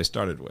much money as I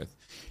started with.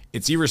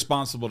 It's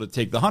irresponsible to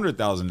take the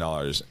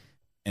 $100,000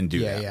 and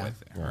do that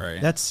with it,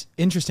 right? That's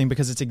interesting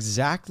because it's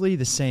exactly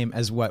the same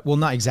as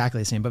not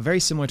exactly the same, but very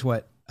similar to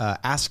what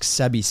Ask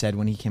Sebi said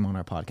when he came on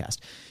our podcast.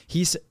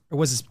 It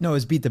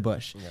was Beat the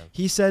Bush. Yeah.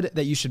 He said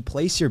that you should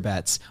place your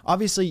bets.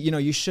 Obviously,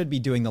 you should be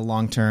doing the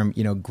long-term,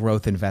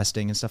 growth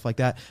investing and stuff like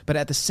that. But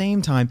at the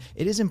same time,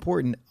 it is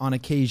important on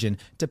occasion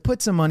to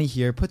put some money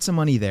here, put some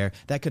money there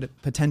that could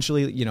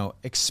potentially,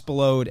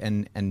 explode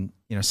and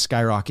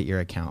skyrocket your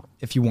account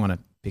if you want to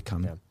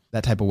become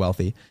that type of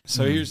wealthy.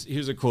 So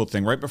here's a cool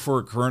thing. Right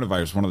before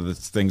coronavirus, one of the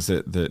things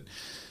that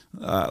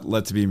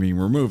led to me being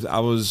removed,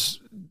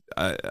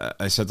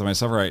 I said to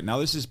myself, all right, now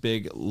this is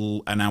big,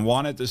 and I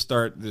wanted to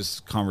start this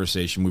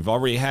conversation. We've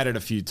already had it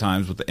a few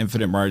times with the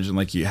infinite margin,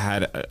 like you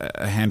had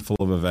a handful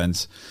of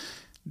events.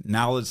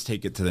 Now let's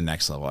take it to the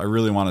next level. I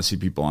really want to see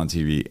people on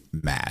TV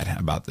mad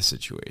about the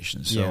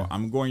situation. So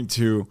I'm going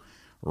to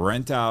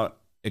rent out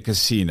a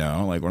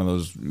casino, like one of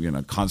those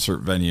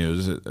concert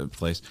venues, a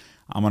place.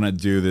 I'm going to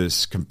do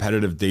this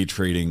competitive day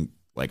trading,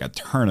 like a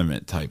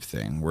tournament type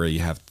thing where you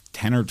have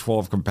 10 or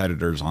 12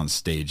 competitors on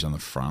stage on the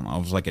front. I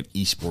was like an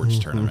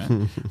esports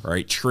tournament,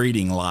 right?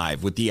 Trading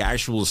live with the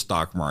actual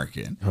stock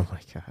market. Oh my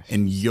gosh.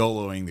 And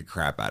YOLOing the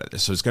crap out of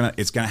this. So it's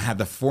gonna have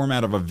the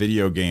format of a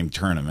video game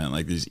tournament,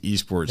 like these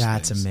esports.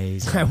 That's things.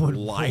 amazing. I would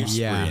live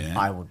stream it.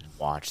 I would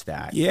watch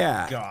that.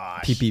 Yeah.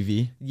 Gosh.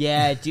 PPV.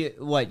 Yeah. You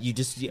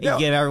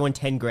give everyone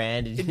 10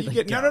 grand and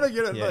You get,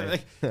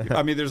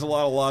 I mean, there's a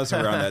lot of laws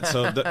around that.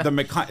 So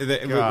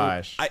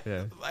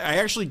I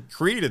actually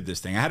created this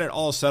thing. I had it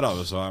all set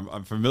up, so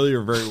I'm familiar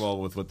very well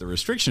with what the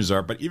restrictions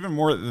are. But even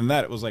more than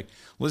that, it was like,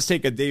 let's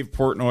take a Dave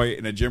Portnoy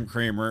and a Jim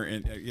Kramer,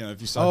 and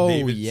if you saw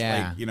David's,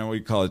 we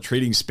call it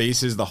trading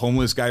spaces, the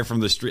homeless guy from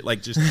the street,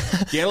 like just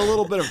get a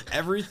little bit of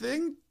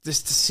everything.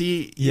 Just to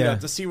see,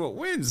 to see what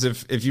wins.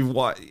 If you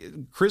watch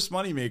Chris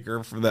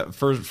Moneymaker for that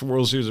first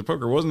World Series of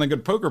Poker, wasn't a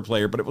good poker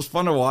player, but it was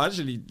fun to watch,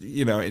 and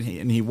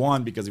he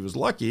won because he was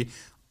lucky.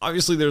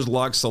 Obviously, there's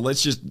luck, so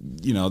let's just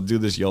do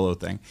this YOLO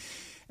thing,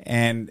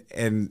 and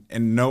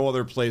no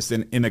other place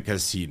than in a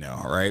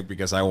casino, right?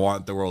 Because I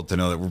want the world to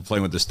know that we're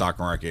playing with the stock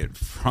market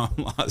from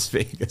Las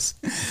Vegas.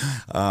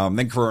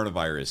 Then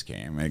coronavirus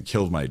came and it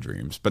killed my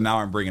dreams, but now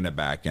I'm bringing it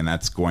back, and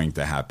that's going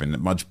to happen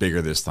much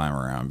bigger this time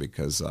around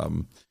because.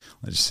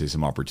 I just see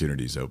some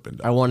opportunities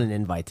opened up. I want an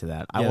invite to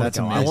that. I want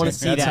to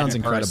see that. Sounds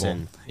in incredible.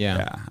 person.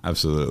 Yeah,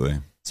 absolutely.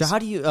 So how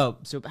do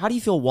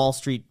you feel Wall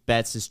Street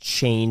Bets has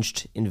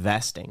changed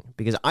investing?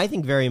 Because I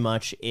think very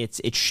much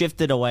it's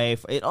shifted away.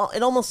 It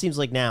almost seems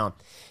like now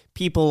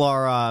people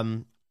are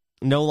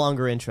no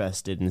longer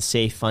interested in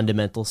safe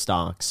fundamental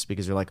stocks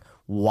because they're like,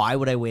 why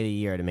would I wait a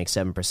year to make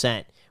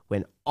 7%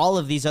 when all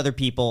of these other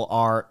people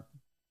are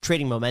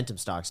trading momentum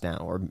stocks now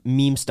or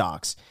meme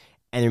stocks,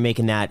 and they're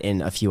making that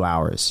in a few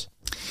hours?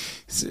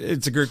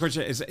 It's a great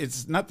question.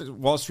 It's not that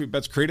Wall Street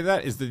Bets created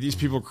that. It's that these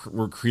people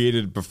were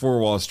created before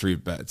Wall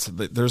Street Bets.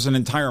 There's an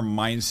entire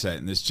mindset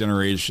in this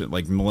generation,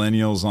 like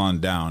millennials on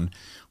down,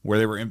 where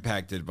they were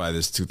impacted by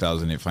this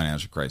 2008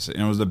 financial crisis.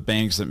 And it was the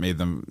banks that made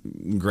them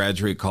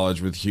graduate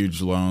college with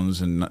huge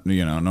loans and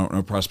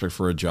no prospect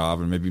for a job,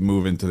 and maybe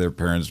move into their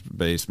parents'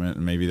 basement,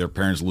 and maybe their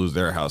parents lose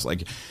their house.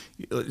 Like,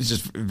 it's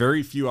just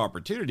very few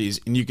opportunities.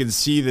 And you can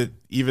see that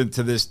even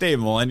to this day,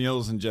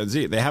 millennials and Gen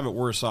Z, they have it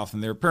worse off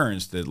than their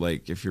parents did.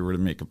 Like, if you were to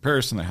make a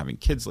comparison, they're having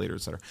kids later,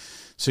 et cetera.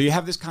 So you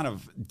have this kind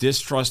of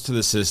distrust to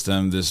the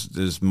system, this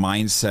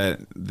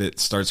mindset that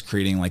starts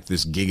creating like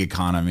this gig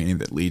economy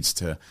that leads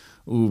to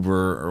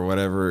Uber or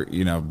whatever,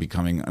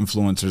 becoming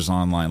influencers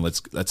online.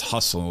 Let's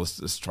hustle.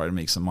 Let's try to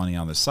make some money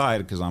on the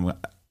side because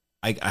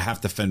I have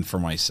to fend for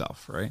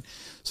myself, right?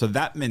 So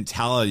that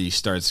mentality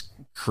starts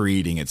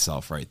creating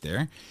itself right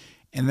there.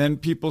 And then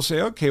people say,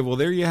 okay, well,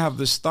 there you have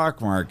the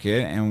stock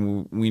market,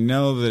 and we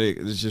know that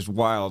it's just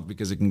wild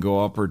because it can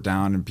go up or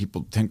down, and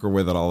people tinker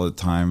with it all the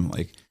time.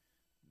 Like,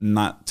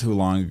 not too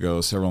long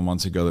ago, several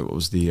months ago, that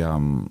was the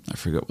I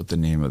forget what the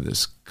name of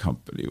this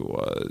company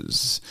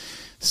was.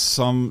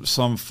 Some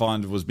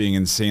fund was being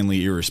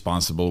insanely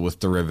irresponsible with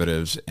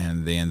derivatives,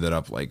 and they ended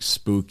up like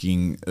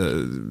spooking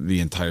the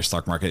entire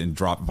stock market and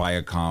dropped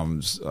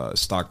Viacom's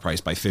stock price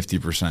by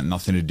 50%.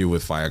 Nothing to do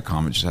with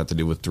Viacom; it just had to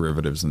do with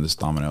derivatives and this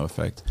domino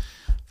effect.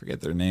 I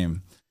forget their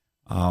name.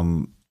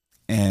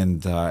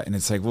 And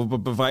it's like, well,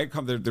 but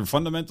Viacom, their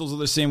fundamentals are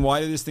the same. Why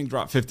did this thing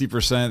drop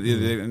 50%? They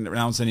didn't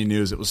announce any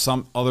news. It was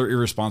some other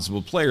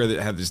irresponsible player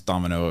that had this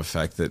domino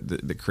effect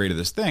that created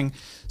this thing.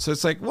 So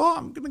it's like, well,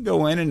 I'm going to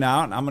go in and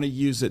out, and I'm going to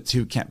use it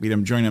to can't beat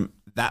them, join them.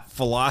 That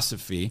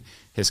philosophy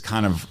has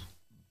kind of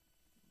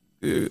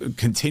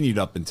continued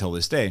up until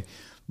this day.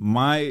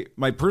 My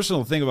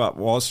personal thing about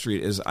Wall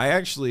Street is I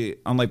actually,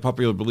 unlike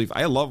popular belief,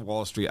 I love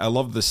Wall Street. I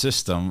love the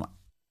system.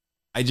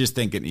 I just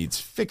think it needs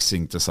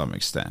fixing to some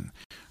extent.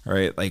 All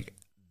right, like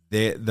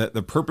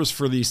the purpose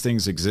for these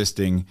things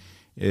existing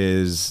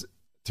is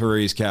to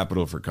raise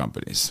capital for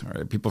companies. All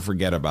right, people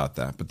forget about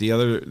that. But the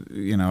other,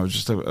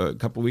 just a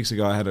couple of weeks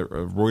ago, I had a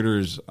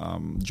Reuters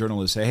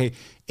journalist say, "Hey,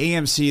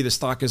 AMC, the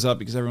stock is up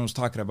because everyone's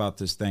talking about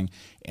this thing,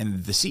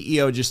 and the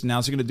CEO just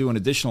announced they're going to do an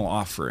additional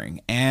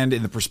offering. And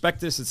in the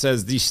prospectus, it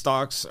says these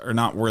stocks are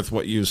not worth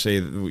what you say,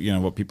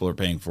 what people are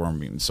paying for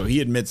them." So he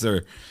admits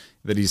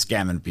that he's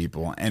scamming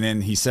people. And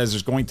then he says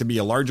there's going to be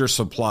a larger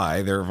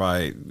supply,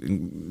 thereby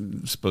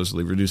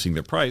supposedly reducing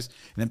the price.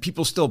 And then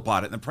people still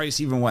bought it, and the price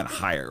even went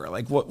higher.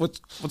 Like,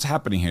 what's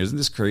happening here? Isn't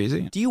this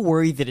crazy? Do you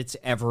worry that it's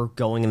ever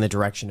going in the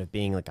direction of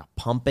being like a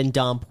pump and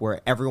dump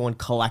where everyone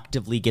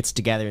collectively gets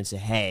together and say,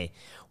 hey,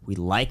 we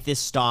like this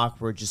stock,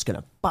 we're just going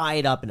to buy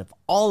it up, and if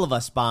all of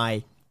us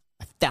buy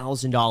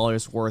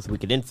 $1,000 worth, we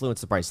could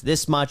influence the price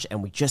this much,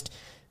 and we just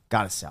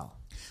got to sell?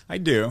 I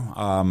do.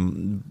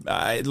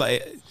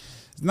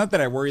 It's not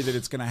that I worry that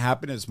it's going to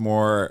happen. It's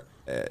more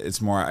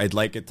I'd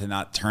like it to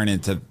not turn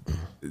into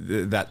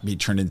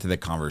the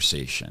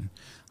conversation,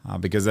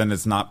 because then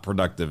it's not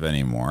productive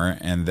anymore,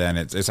 and then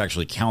it's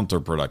actually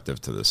counterproductive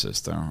to the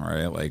system,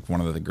 right? Like, one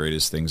of the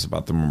greatest things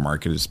about the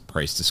market is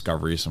price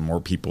discovery. So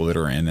more people that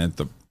are in it,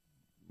 the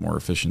more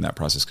efficient that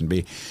process can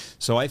be.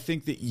 So I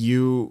think that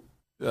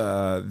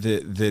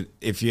that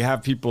if you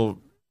have people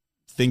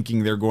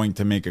thinking they're going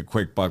to make a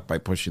quick buck by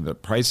pushing the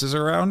prices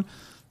around,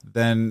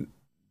 then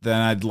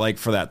I'd like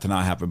for that to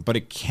not happen. But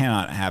it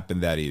cannot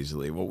happen that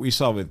easily. What we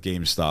saw with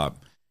GameStop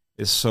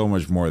is so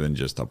much more than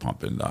just a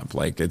pump and dump.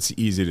 Like, it's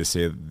easy to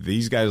say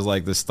these guys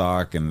like the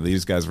stock and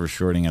these guys were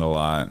shorting it a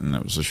lot, and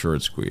it was a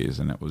short squeeze,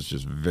 and it was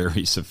just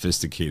very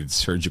sophisticated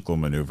surgical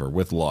maneuver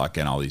with luck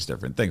and all these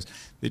different things.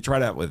 They try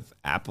that with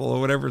Apple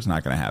or whatever, it's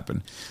not going to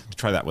happen. They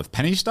try that with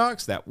penny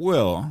stocks, that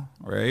will,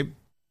 right?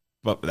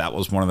 But that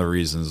was one of the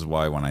reasons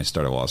why when I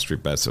started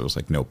WallStreetBets, it was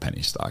like no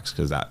penny stocks,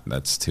 because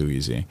that's too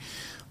easy.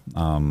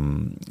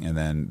 And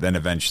then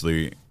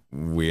eventually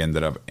we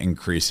ended up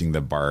increasing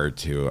the bar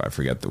to, I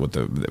forget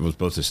it was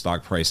both the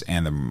stock price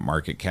and the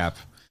market cap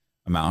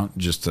amount,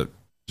 just to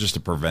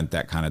prevent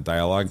that kind of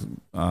dialogue.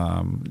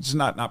 It's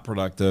not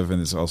productive,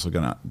 and it's also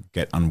going to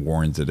get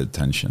unwarranted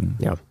attention.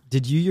 Yeah.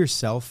 Did you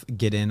yourself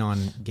get in on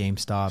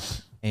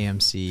GameStop,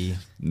 AMC?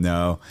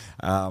 No.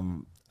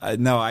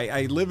 No,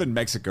 I live in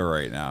Mexico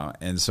right now.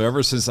 And so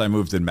ever since I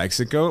moved in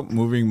Mexico,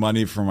 moving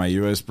money from my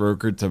U.S.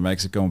 broker to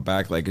Mexico and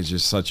back, like, it's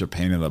just such a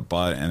pain in the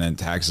butt. And then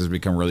taxes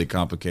become really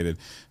complicated.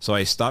 So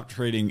I stopped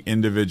trading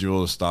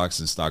individual stocks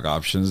and stock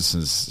options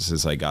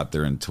since I got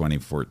there in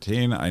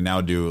 2014. I now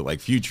do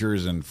like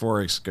futures and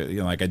Forex.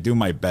 Like, I do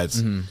my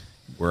bets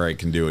where I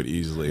can do it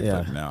easily.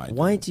 Yeah. But no,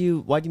 Why'd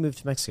you move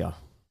to Mexico?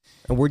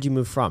 And where'd you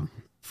move from?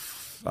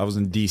 I was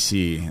in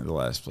D.C., the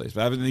last place.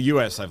 But in the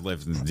U.S., I've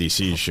lived in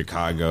D.C.,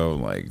 Chicago,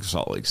 like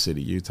Salt Lake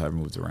City, Utah. I've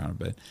moved around a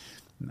bit.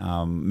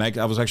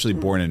 I was actually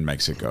born in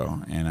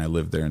Mexico, and I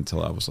lived there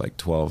until I was like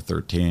 12,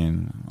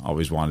 13.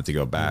 Always wanted to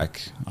go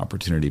back.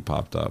 Opportunity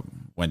popped up.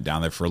 Went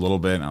down there for a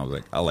litlittle bit, and I was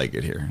like, I like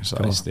it here. So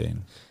I stayed.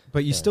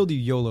 But you still do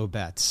YOLO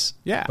bets.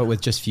 Yeah. But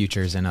with just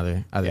futures and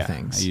other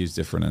things. I use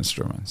different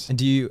instruments. And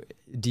do you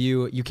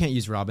can't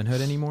use Robinhood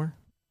anymore?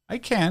 I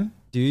can.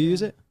 Do you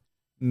use it?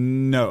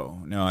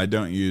 No, I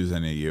don't use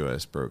any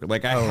U.S. broker.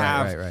 Like,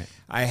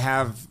 I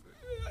have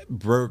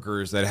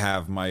brokers that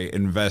have my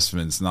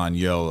investments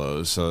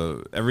non-YOLO,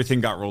 so everything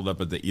got rolled up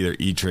into either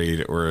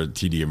E-Trade or a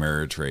TD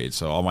Ameritrade.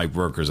 So all my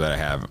brokers that I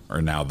have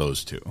are now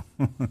those two.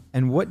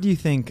 And what do you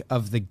think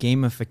of the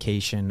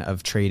gamification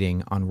of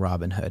trading on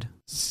Robinhood?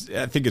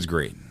 I think it's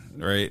great,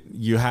 right?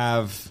 You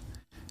have...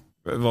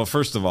 Well,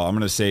 first of all, I'm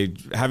going to say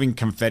having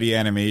confetti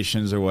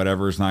animations or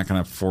whatever is not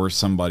going to force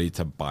somebody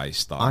to buy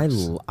stocks.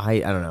 I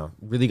don't know.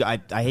 Really, I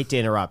hate to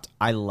interrupt.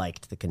 I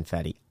liked the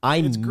confetti.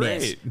 It's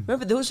great.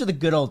 Remember, those are the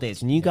good old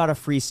days when you got a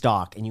free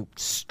stock and you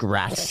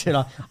scratched it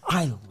off.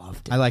 I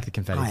loved it. I like the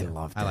confetti too.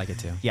 I like it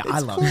too. Yeah, it's I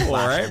love cool, it.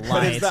 Right?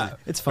 But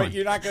it's fun. But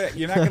you're not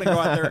gonna go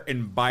out there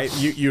and buy.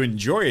 You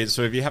enjoy it.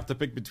 So if you have to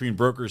pick between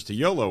brokers to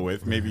YOLO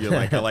with, maybe you're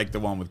like, I like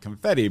the one with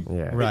confetti.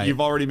 Yeah. But Right.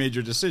 you've already made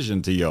your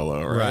decision to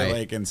YOLO, right? Right.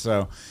 Like, and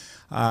so.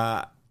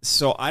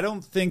 So I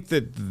don't think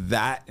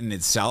that in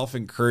itself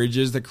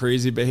encourages the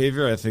crazy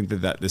behavior. I think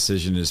that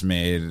decision is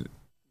made.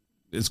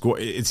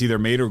 It's either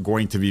made or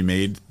going to be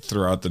made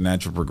throughout the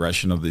natural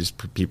progression of these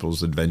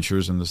people's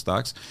adventures in the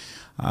stocks.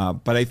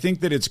 But I think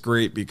that it's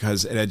great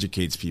because it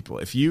educates people.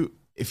 If you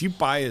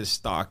buy a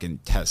stock in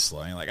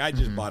Tesla, and like I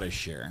just bought a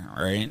share,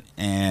 right?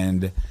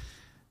 And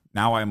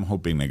now I'm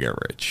hoping to get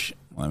rich.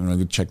 I'm going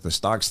to check the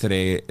stocks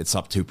today. It's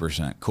up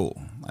 2%.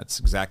 Cool. That's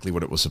exactly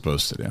what it was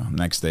supposed to do.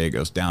 Next day it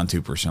goes down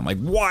 2%. Like,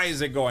 why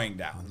is it going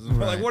down?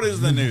 Right. Like, what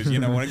is the news?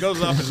 When it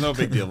goes up, it's no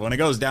big deal. When it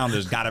goes down,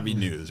 there's got to be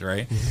news,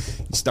 right? You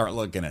start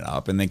looking it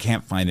up, and they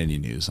can't find any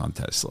news on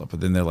Tesla. But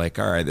then they're like,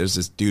 all right, there's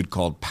this dude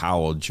called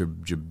Powell,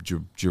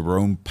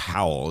 Jerome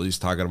Powell. He's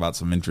talking about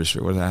some interest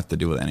rate. What does that have to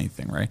do with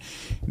anything, right?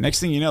 Next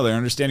thing you know, they're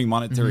understanding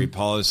monetary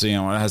policy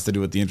and what it has to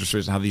do with the interest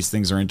rates and how these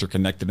things are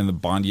interconnected in the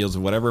bond yields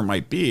or whatever it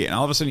might be. And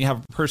all of a sudden, you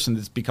have a person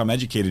that's become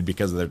educated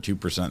because of their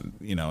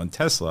 2%, in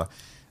Tesla.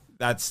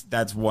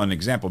 That's one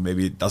example.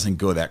 Maybe it doesn't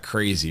go that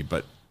crazy,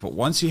 but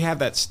once you have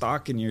that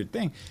stock in your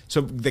thing,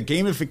 so the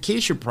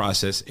gamification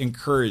process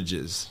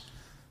encourages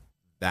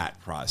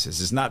that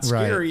process. It's not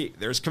scary. Right.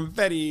 There's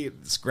confetti.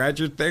 Scratch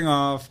your thing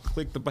off.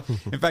 Click the button.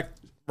 In fact,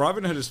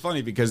 Robinhood is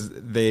funny because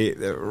they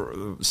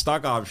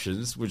stock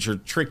options, which are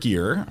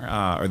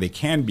trickier, or they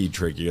can be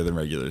trickier than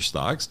regular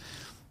stocks.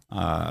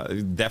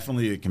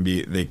 Definitely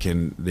they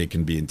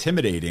can be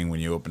intimidating when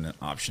you open an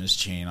options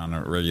chain on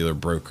a regular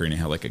broker and you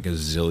have like a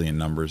gazillion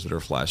numbers that are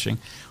flashing.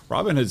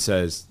 Robinhood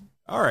says,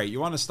 all right, you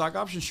want a stock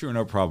option? Sure,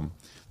 no problem.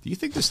 Do you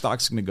think the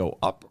stock's going to go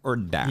up or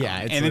down?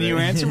 Yeah, and then you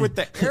answer with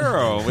the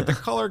arrow, with the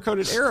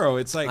color-coded arrow.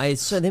 It's like...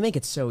 So they make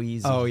it so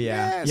easy. Oh,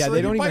 yeah. Yeah, so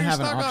they don't even have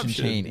an option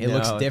chain. It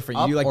looks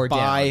different. You like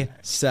buy,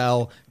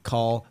 sell,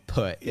 call,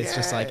 put. It's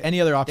just like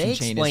any other option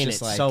chain. They explain it's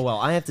just it like, so well.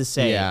 I have to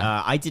say,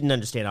 I didn't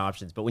understand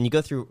options, but when you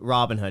go through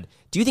Robinhood,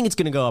 do you think it's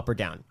going to go up or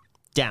down?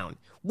 Down.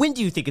 When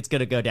do you think it's going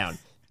to go down?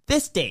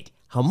 This date.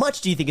 How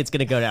much do you think it's going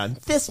to go down?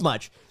 This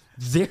much.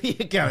 There you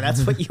go.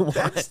 That's what you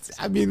want.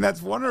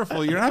 That's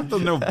wonderful. You don't have to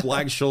know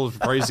Black-Scholes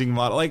pricing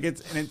model. Like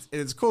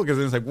it's cool because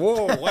it's like,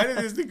 whoa, why did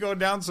this thing go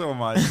down so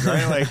much,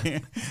 right?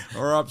 Like,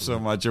 or up so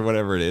much, or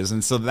whatever it is.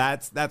 And so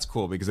that's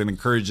cool because it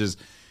encourages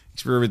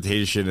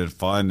experimentation and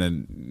fun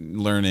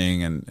and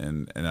learning,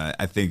 and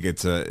I think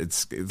it's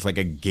like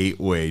a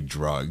gateway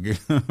drug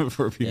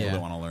for people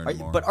that want to learn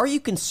more. But are you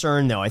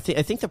concerned though? I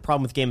think the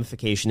problem with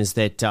gamification is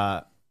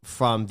that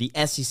from the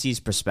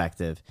SEC's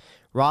perspective,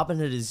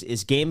 Robinhood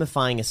is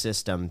gamifying a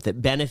system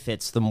that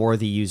benefits the more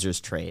the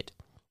users trade.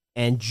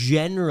 And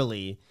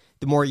generally,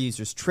 the more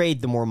users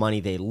trade, the more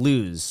money they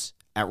lose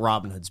at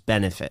Robinhood's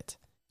benefit.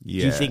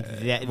 Yeah. Do you think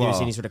that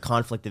there's any sort of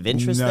conflict of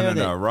interest there?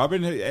 No.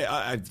 Robinhood,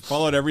 I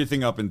followed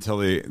everything up until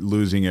the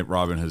losing at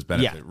Robinhood's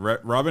benefit. Yeah.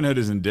 Robinhood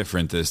is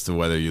indifferent as to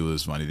whether you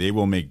lose money. They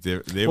will make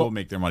their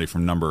money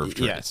from number of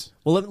trades. Yes.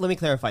 Well, let me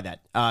clarify that.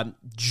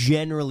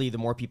 Generally, the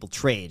more people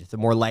trade, the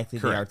more likely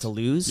they are to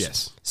lose.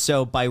 Yes.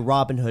 So by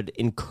Robinhood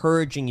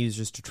encouraging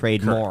users to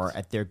trade more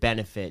at their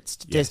benefit,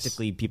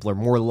 statistically, people are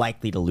more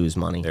likely to lose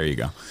money. There you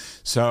go.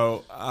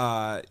 So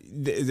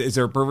is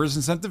there a perverse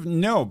incentive?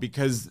 No,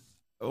 because...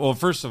 Well,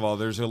 first of all,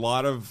 there's a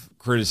lot of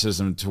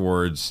criticism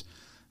towards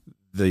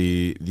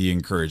the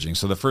encouraging.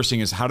 So the first thing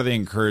is, how do they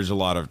encourage a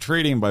lot of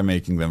trading? By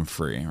making them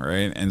free,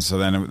 right? And so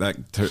then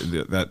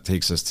that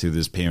takes us to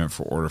this payment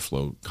for order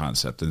flow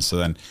concept. And so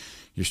then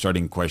you're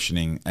starting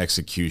questioning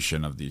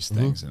execution of these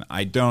things. And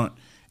I don't,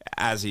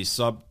 as a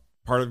sub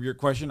part of your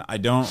question, I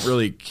don't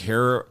really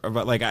care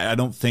about, like, I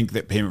don't think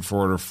that payment for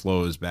order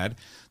flow is bad.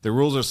 The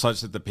rules are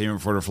such that the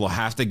payment for order flow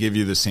have to give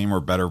you the same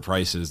or better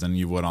prices than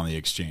you would on the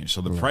exchange.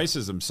 So the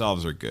prices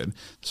themselves are good.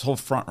 This whole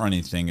front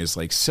running thing is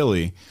like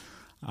silly.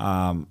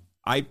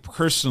 I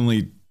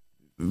personally,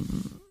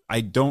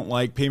 I don't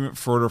like payment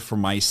for order for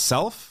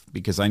myself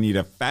because I need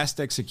a fast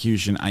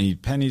execution. I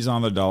need pennies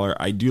on the dollar.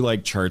 I do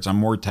like charts. I'm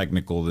more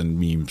technical than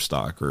meme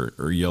stock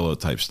or yellow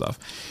type stuff.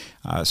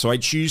 So I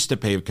choose to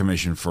pay a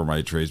commission for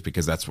my trades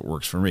because that's what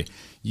works for me.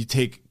 You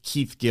take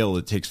Keith Gill,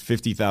 it takes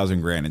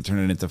 50,000 grand and turn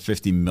it into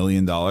 $50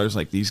 million.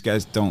 Like, these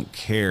guys don't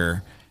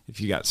care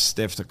if you got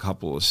stiffed a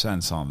couple of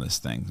cents on this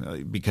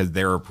thing because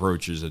their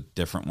approach is a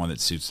different one that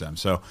suits them.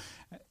 So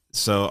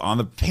on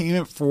the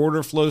payment for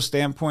order flow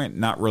standpoint,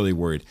 not really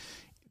worried.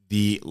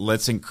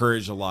 Let's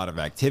encourage a lot of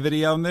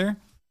activity out there.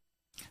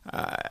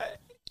 I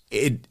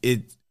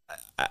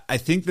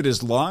think that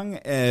as long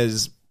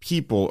as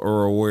people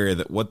are aware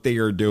that what they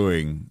are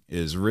doing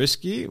is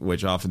risky,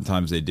 which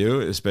oftentimes they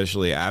do,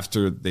 especially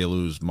after they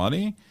lose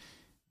money,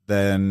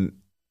 then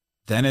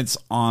it's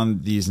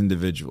on these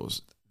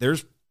individuals.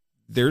 There's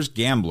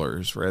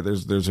gamblers, right?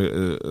 There's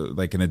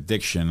like an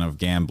addiction of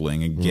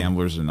gambling, and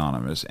Gamblers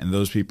Anonymous, and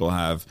those people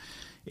have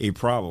a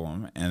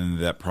problem, and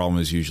that problem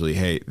is usually,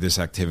 hey, this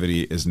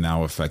activity is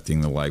now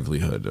affecting the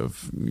livelihood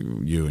of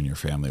you and your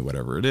family,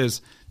 whatever it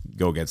is.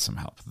 Go get some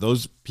help.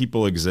 Those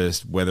people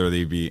exist, whether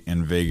they be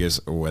in Vegas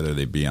or whether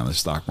they be on the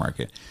stock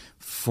market.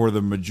 For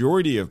the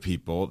majority of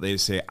people, they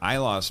say, I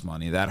lost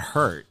money. That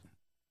hurt.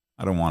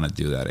 I don't want to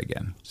do that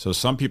again. So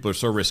some people are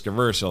so risk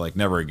averse, they're like,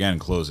 never again,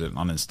 close it,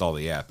 uninstall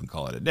the app and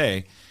call it a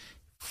day.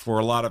 For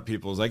a lot of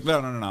people, it's like,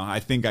 no. I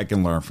think I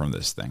can learn from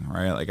this thing,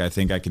 right? Like, I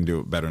think I can do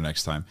it better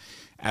next time,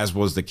 as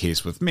was the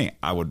case with me.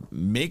 I would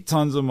make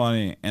tons of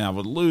money and I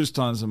would lose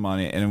tons of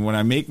money. And when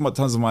I make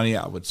tons of money,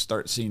 I would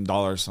start seeing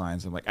dollar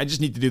signs. I'm like, I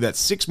just need to do that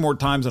 6 more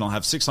times and I'll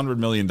have $600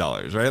 million,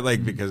 right?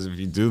 Like, because if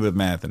you do the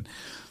math and,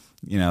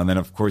 then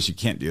of course you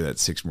can't do that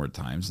 6 more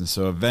times. And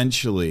so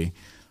eventually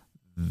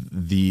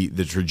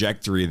the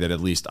trajectory that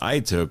at least I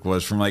took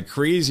was from like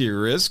crazy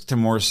risk to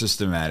more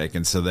systematic.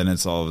 And so then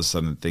it's all of a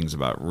sudden things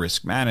about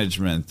risk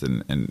management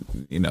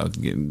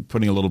and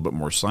putting a little bit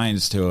more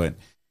science to it.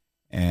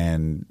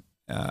 And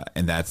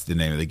that's the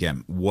name of the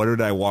game. What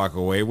did I walk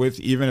away with?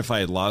 Even if I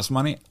had lost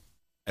money,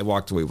 I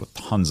walked away with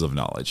tons of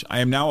knowledge. I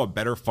am now a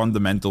better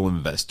fundamental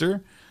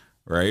investor,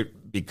 right?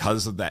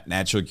 Because of that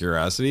natural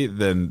curiosity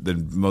than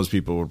most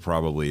people would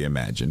probably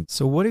imagine.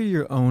 So what are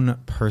your own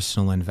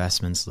personal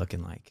investments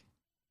looking like?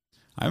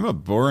 I'm a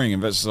boring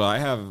investor. So I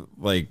have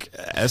like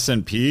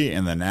S&P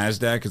and the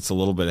NASDAQ. It's a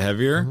little bit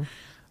heavier.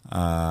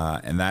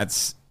 And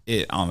that's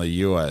it on the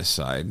U.S.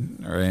 side,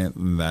 right?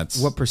 And that's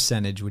what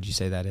percentage would you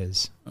say that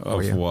is?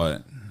 Of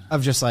what?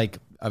 Of just like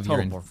of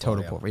total your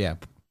total portfolio.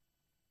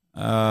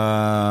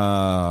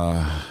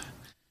 Yeah.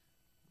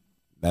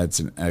 That's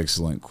an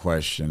excellent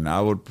question. I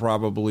would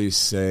probably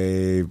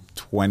say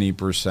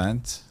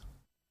 20%.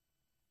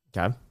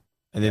 Okay.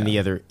 And then the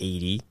other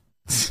 80.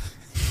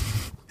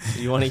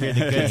 You want to hear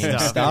the good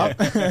stuff? Stop.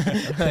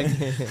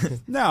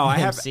 No, I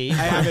have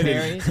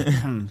Blackberries,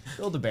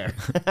 Build-A-Bear.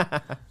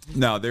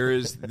 No, there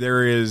is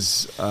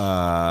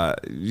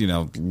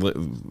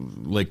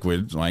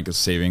liquid, like a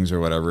savings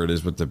or whatever it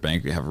is with the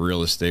bank. We have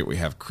real estate, we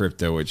have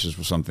crypto, which is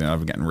something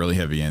I've gotten really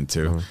heavy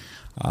into.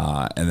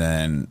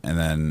 And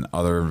then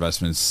other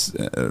investments,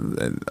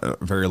 a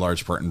very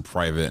large part in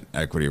private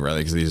equity, right?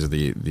 Because these are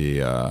the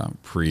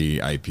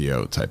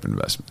pre-IPO type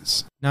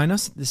investments. Now, I know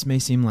this may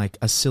seem like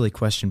a silly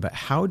question, but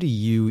how do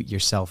you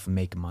yourself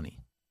make money?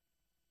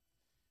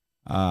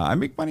 I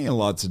make money in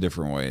lots of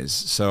different ways.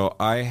 So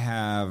I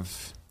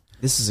have...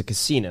 This is a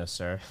casino,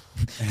 sir.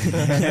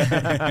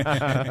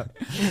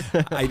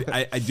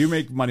 I do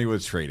make money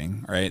with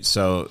trading, right?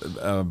 So...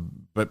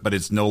 But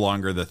it's no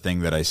longer the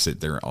thing that I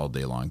sit there all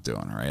day long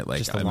doing, right? Like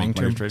just the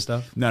long-term trade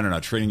stuff? No.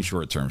 Trading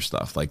short-term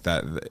stuff like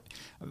that.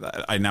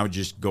 I now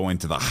just go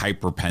into the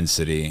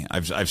hyperpensity.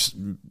 I've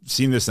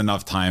seen this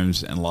enough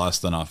times and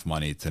lost enough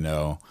money to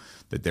know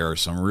that there are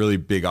some really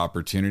big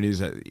opportunities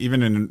that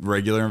even in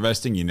regular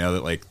investing,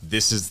 that like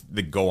this is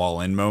the go all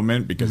in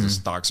moment because the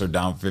stocks are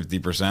down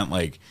 50%.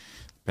 Like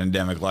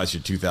pandemic last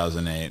year,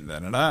 2008,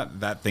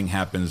 that thing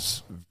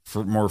happens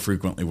more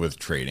frequently with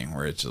trading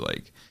where it's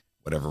like,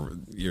 whatever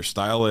your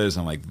style is,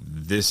 I'm like,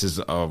 this is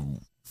a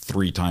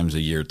 3 times a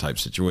year type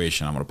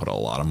situation. I'm going to put a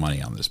lot of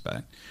money on this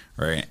bet,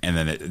 right? And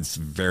then it's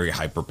very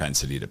high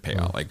propensity to pay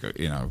out, like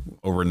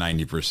over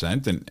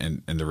 90%,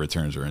 and the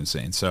returns are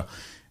insane. So,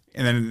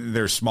 and then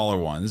there's smaller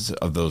ones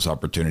of those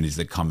opportunities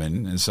that come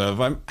in. And so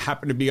if I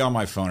happen to be on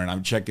my phone and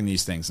I'm checking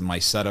these things and my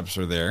setups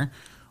are there,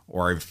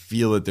 or I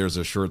feel that there's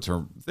a short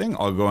term thing,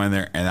 I'll go in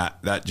there and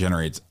that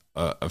generates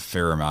a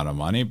fair amount of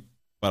money.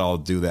 But I'll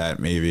do that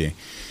maybe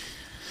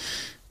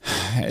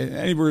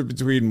anywhere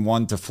between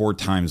 1 to 4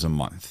 times a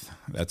month.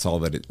 That's all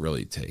that it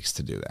really takes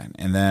to do that.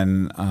 And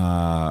then,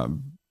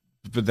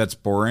 but that's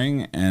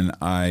boring, and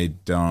I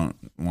don't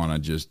want to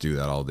just do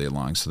that all day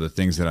long. So the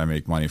things that I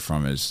make money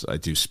from is I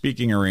do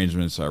speaking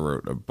arrangements. I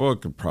wrote a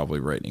book. I'm probably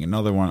writing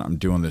another one. I'm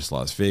doing this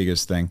Las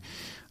Vegas thing.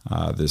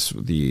 What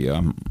do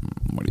you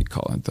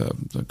call it?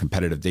 The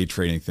competitive day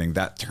trading thing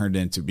that turned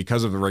into,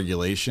 because of the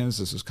regulations.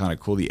 This is kind of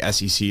cool. The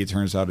SEC, it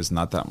turns out, is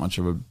not that much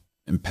of a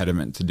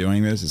impediment to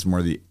doing this. It's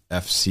more the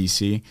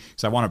FCC.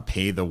 So I want to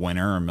pay the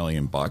winner $1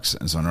 million,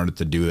 and so in order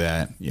to do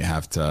that, you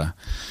have to,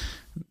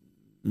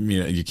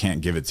 you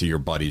can't give it to your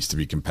buddies to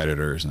be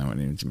competitors, and I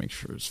need to make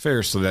sure it's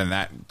fair. So then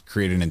that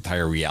created an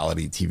entire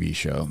reality TV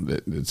show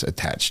that's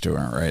attached to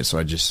it, right? So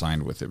I just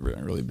signed with a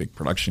really big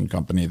production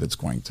company that's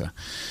going to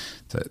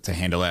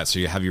handle that. So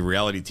you have your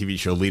reality TV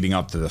show leading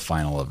up to the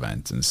final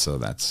event, and so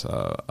that's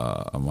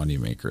a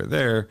moneymaker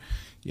there.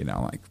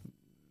 Like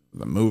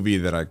the movie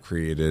that I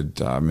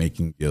created,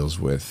 making deals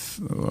with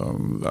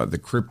the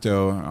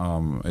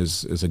crypto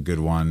is a good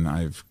one.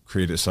 I've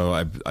created, so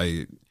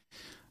I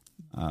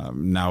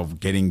now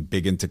getting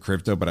big into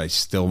crypto, but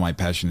my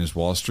passion is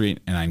Wall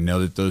Street, and I know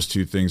that those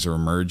two things are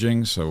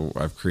emerging. So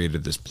I've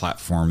created this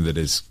platform that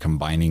is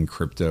combining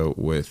crypto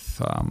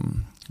with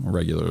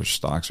regular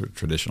stocks or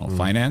traditional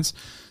finance.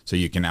 So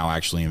you can now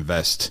actually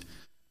invest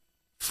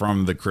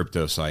from the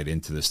crypto side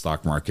into the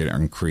stock market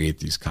and create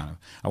these kind of,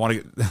 I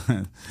want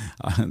to,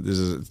 this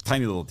is a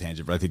tiny little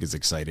tangent, but I think it's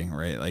exciting,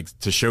 right? Like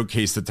to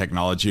showcase the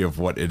technology of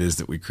what it is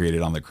that we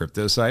created on the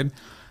crypto side.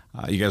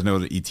 You guys know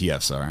what the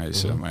ETFs are, I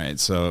assume, right?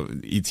 So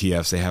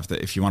ETFs, they have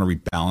to, if you want to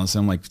rebalance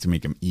them, like to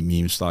make a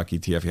meme stock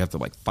ETF, you have to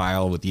like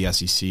file with the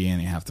SEC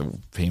and you have to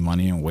pay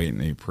money and wait and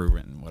they approve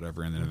it and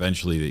whatever. And then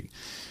eventually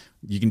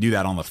you can do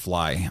that on the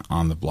fly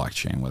on the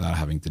blockchain without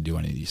having to do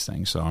any of these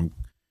things. So I'm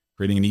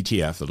creating an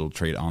ETF that'll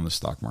trade on the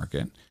stock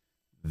market,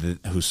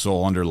 whose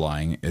sole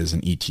underlying is an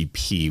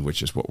ETP,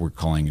 which is what we're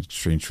calling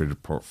exchange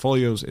traded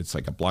portfolios. It's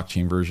like a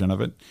blockchain version of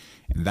it.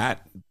 And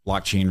that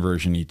blockchain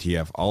version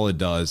ETF, all it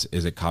does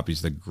is it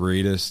copies the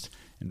greatest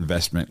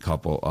investment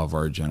couple of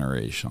our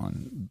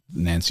generation,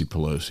 Nancy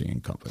Pelosi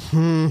and company.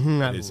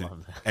 I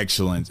love that.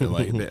 Excellent.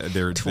 Like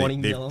they're 20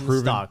 mil in the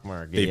stock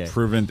market. They've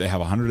proven they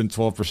have 112%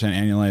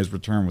 annualized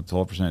return with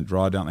 12%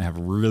 drawdown. They have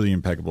really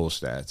impeccable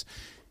stats.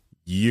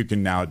 You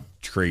can now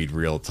trade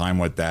real time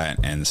with that,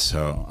 and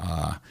so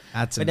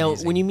That's But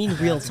amazing. now, when you mean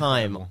real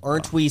time,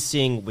 aren't we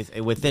seeing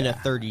within a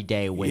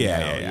 30-day window?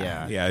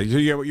 yeah.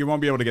 You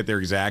won't be able to get their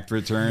exact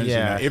returns.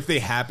 Yeah. If they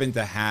happen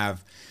to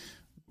have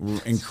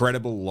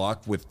incredible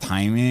luck with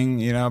timing,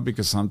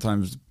 because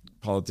sometimes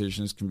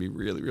politicians can be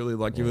really, really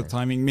lucky with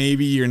timing.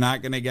 Maybe you're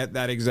not going to get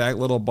that exact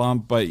little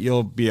bump, but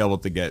you'll be able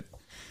to get.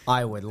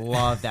 I would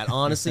love that.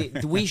 Honestly,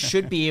 we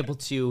should be able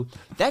to.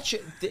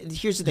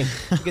 Here's the thing,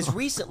 because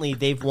recently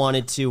they've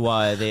wanted to.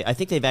 I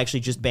think they've actually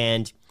just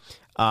banned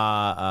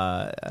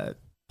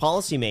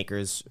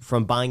policymakers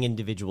from buying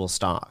individual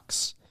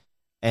stocks,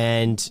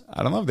 and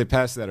I don't know if they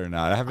passed that or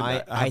not.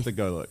 I have to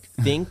go look.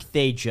 Think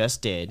they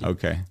just did.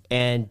 Okay.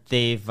 And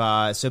they've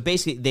so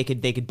basically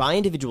they could buy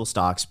individual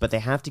stocks, but they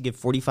have to give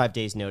 45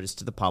 days notice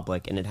to the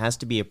public, and it has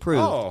to be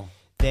approved. Oh.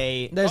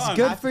 That's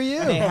good for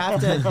you. They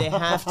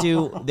have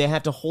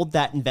to hold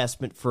that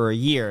investment for a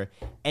year,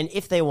 and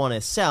if they want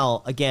to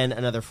sell, again,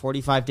 another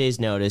 45 days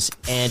notice,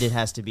 and it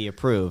has to be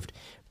approved.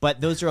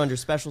 But those are under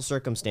special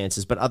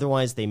circumstances. But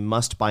otherwise, they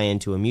must buy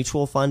into a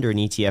mutual fund or an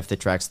ETF that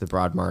tracks the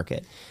broad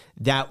market.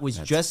 That was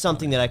just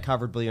something that I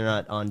covered, believe it or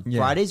not, on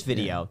Friday's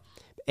video.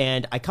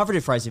 And I covered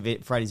it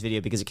Friday's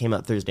video because it came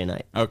out Thursday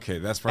night. Okay,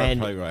 that's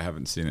probably why I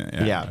haven't seen it.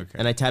 Yeah. Okay.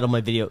 And I titled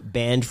my video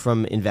 "Banned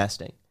from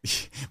Investing."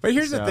 But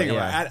here's the thing: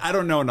 yeah. I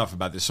don't know enough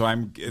about this, so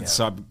I'm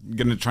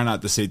going to try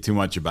not to say too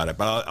much about it.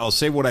 But I'll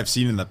say what I've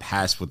seen in the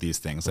past with these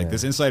things, like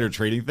this insider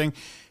trading thing,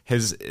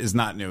 is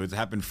not new. It's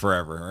happened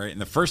forever, right?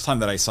 And the first time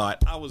that I saw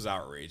it, I was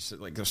outraged.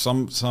 Like there's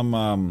some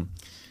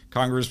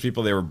Congress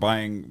people, they were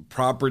buying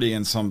property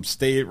in some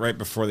state right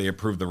before they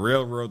approved the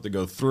railroad to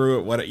go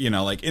through it.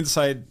 Like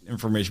inside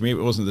information. Maybe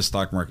it wasn't the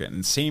stock market.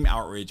 And same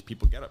outrage,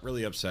 people get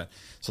really upset.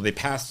 So they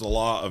passed the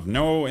law of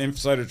no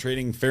insider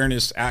trading,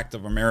 Fairness Act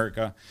of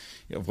America,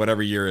 of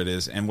whatever year it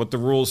is. And what the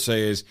rules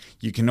say is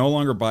you can no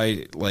longer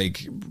buy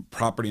like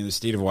property in the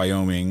state of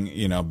Wyoming,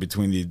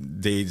 between the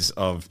days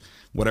of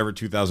whatever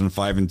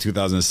 2005 and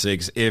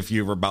 2006 if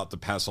you were about to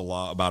pass a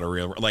law about a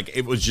railroad. Like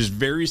it was just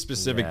very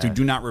specific to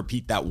do not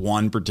repeat that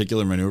one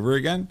particular maneuver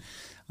again.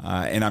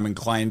 And I'm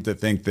inclined to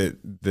think that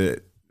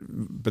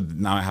but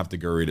now I have to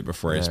go read it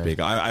before I speak.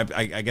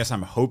 I guess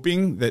I'm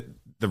hoping that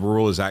the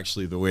rule is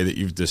actually the way that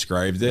you've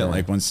described it.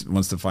 Like once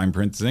the fine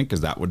print is in,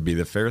 because that would be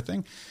the fair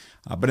thing.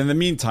 But in the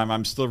meantime,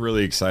 I'm still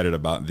really excited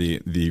about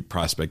the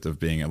prospect of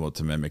being able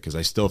to mimic, because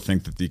I still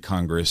think that the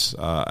Congress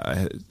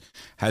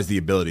has the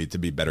ability to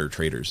be better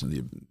traders than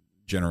the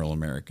general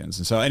Americans.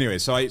 And so anyway,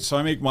 so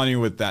I make money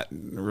with that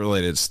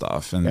related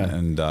stuff, and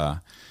I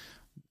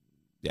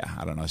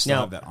don't know. I still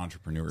have that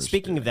entrepreneur.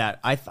 Speaking of that,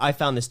 I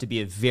found this to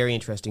be a very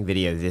interesting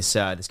video. This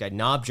guy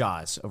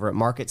Nobjaws over at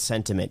Market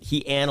Sentiment,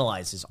 he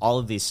analyzes all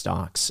of these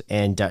stocks,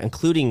 and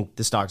including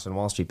the stocks on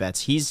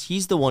WallStreetBets.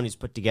 He's the one who's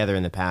put together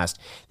in the past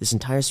this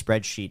entire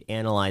spreadsheet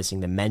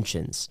analyzing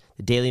the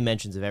daily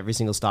mentions of every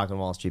single stock on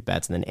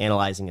WallStreetBets, and then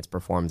analyzing its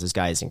performance. This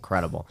guy is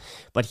incredible.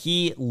 But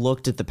he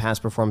looked at the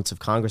past performance of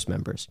Congress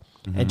members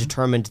and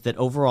determined that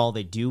overall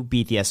they do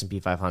beat the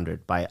S&P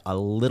 500 by a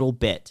little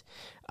bit.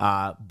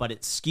 But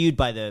it's skewed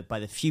by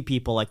the few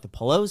people like the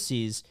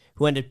Pelosi's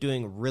who end up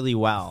doing really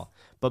well.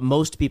 But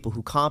most people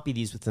who copy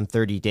these within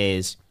 30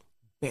 days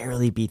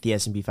barely beat the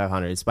S&P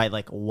 500. It's by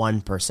like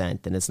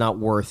 1%, and it's not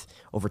worth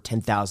over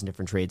 10,000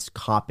 different trades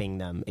copying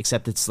them,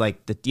 except it's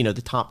like the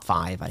top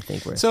 5, I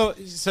think. So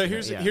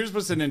here's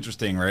what's an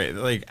interesting, right?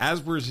 Like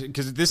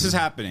because this is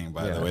happening,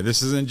 by the way.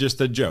 This isn't just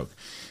a joke.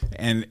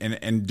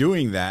 And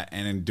doing that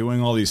and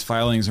doing all these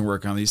filings and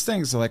work on these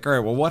things, they're like, all right,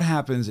 well, what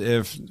happens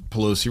if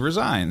Pelosi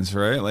resigns,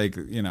 right? Like,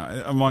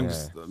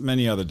 amongst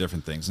many other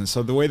different things. And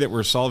so the way that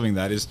we're solving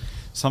that is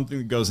something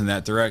that goes in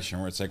that direction,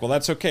 where it's like, well,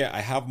 that's okay.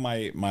 I have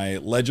my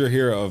ledger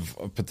here of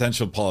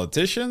potential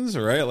politicians,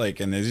 right? Like,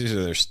 and these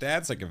are their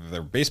stats, like if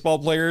they're baseball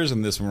players,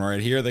 and this one right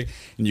here,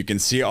 and you can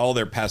see all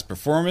their past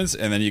performance,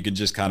 and then you can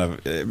just kind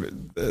of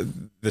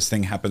this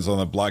thing happens on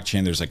the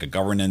blockchain. There's like a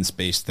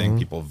governance-based thing,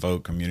 people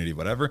vote, community,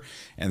 whatever.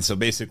 And so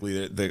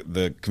basically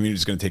the community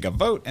is going to take a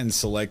vote and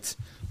select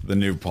the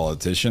new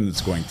politician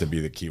that's going to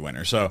be the key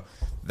winner. So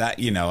that,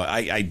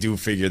 I do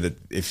figure that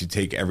if you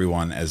take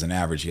everyone as an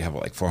average, you have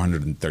like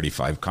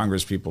 435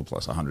 Congress people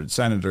plus 100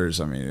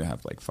 senators. I mean, you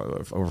have like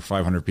over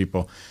 500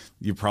 people.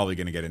 You're probably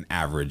going to get an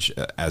average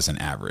as an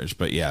average.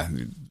 But yeah,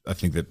 I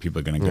think that people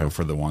are going to go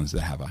for the ones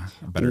that have a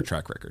better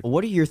track record.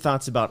 What are your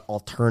thoughts about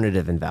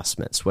alternative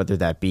investments, whether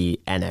that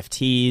be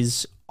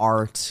NFTs,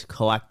 art,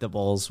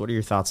 collectibles? What are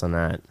your thoughts on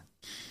that?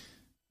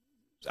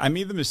 I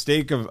made the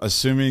mistake of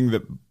assuming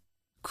that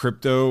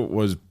crypto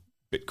was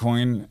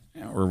Bitcoin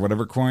or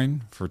whatever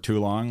coin for too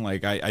long.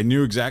 Like I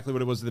knew exactly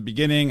what it was at the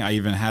beginning. I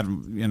even had,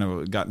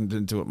 gotten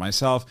into it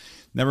myself.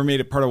 Never made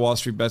it part of Wall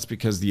Street Bets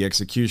because the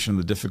execution,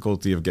 the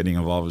difficulty of getting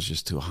involved was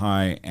just too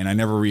high. And I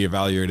never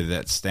reevaluated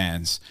that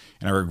stance.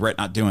 And I regret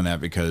not doing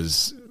that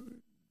because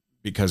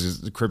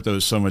crypto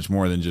is so much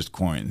more than just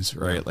coins,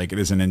 right? Like it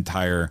is an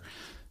entire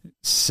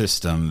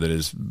system that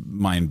is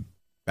mind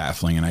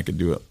baffling, and I could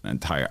do an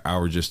entire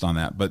hour just on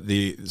that. But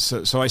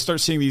so I start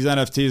seeing these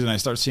NFTs and I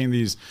start seeing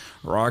these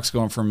rocks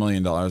going for $1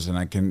 million, and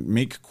I can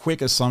make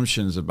quick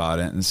assumptions about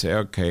it and say,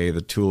 okay,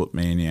 the tulip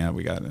mania,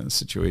 we got a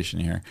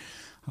situation here.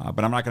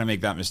 But I'm not going to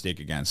make that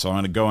mistake again. So I'm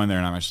going to go in there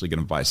and I'm actually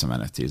going to buy some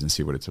NFTs and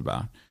see what it's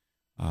about.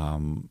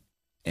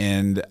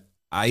 And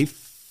I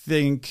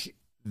think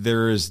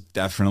there is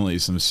definitely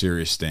some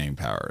serious staying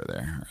power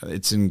there.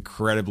 It's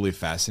incredibly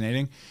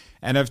fascinating.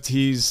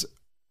 NFTs,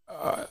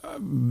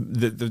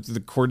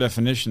 the core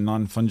definition,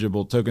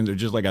 non-fungible tokens, are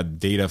just like a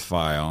data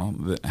file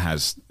that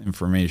has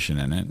information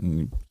in it,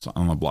 and it's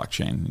on the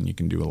blockchain, and you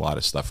can do a lot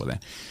of stuff with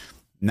it.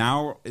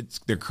 Now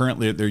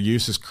their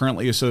use is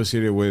currently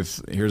associated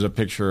with, here's a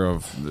picture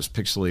of this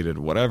pixelated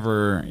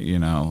whatever,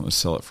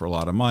 sell it for a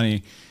lot of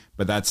money.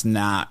 But that's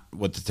not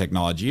what the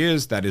technology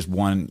is. That is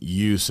one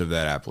use of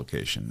that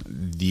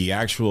application. The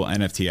actual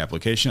NFT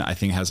application, I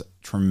think, has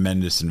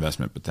tremendous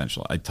investment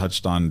potential. I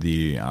touched on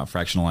the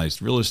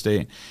fractionalized real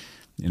estate.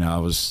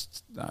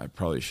 I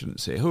probably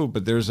shouldn't say who,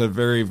 but there's a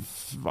very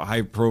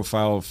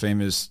high-profile,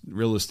 famous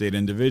real estate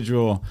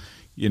individual,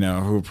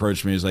 who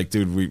approached me. He's like,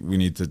 dude, we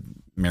need to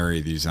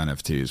marry these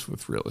NFTs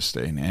with real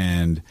estate.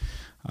 And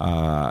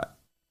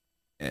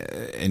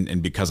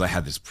because I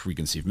had this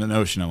preconceived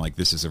notion, I'm like,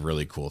 this is a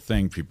really cool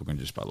thing. People can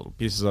just buy little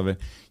pieces of it.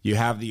 You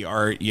have the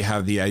art. You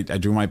have I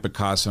drew my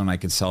Picasso and I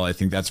can sell it. I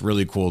think that's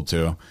really cool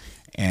too.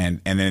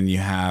 And then you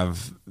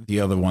have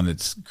the other one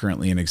that's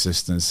currently in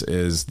existence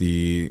is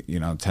the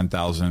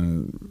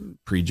 10,000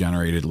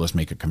 pre-generated. Let's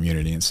make a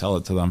community and sell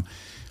it to them.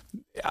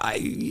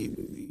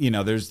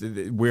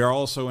 We're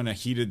also in a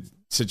heated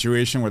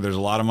situation where there's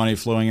a lot of money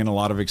flowing in, a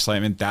lot of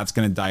excitement. That's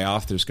going to die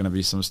off. There's going to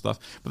be some stuff.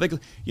 But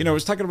I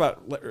was talking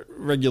about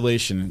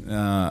regulation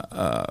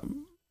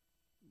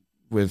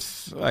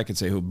with, I could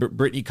say who,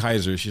 Brittany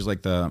Kaiser. She's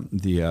like the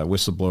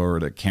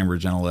whistleblower at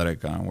Cambridge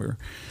Analytica. We were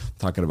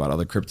talking about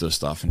other crypto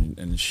stuff,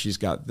 and she's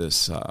got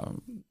this.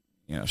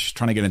 She's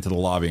trying to get into the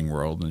lobbying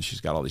world, and she's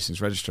got all these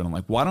things registered. I'm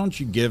like, why don't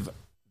you give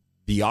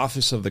the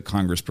office of the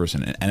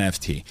congressperson an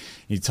NFT?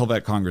 You tell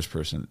that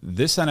congressperson,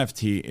 this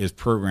NFT is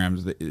programmed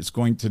that it's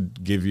going to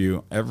give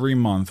you every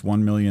month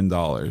 $1 million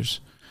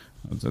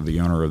to the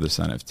owner of this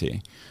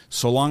NFT,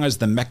 so long as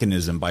the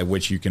mechanism by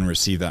which you can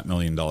receive that $1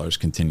 million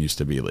continues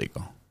to be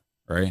legal.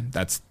 Right?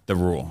 That's the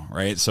rule,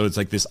 right? So it's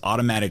like this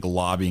automatic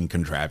lobbying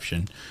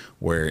contraption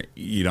where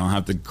you don't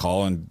have to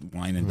call and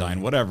wine and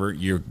dine, whatever.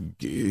 People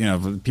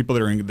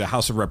that are in the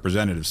House of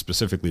Representatives,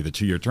 specifically the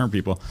 2-year term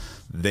people,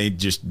 they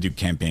just do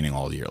campaigning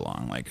all year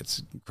long. Like,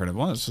 it's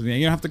incredible. So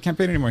you don't have to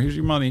campaign anymore. Here's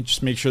your money.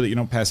 Just make sure that you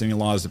don't pass any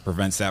laws that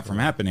prevents that from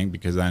happening,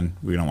 because then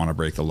we don't want to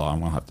break the law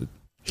and we'll have to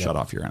shut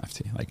off your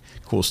NFT. Like,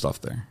 cool stuff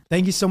there.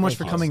 Thank you so much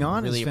for coming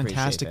on. Really, it was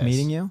fantastic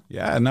meeting you.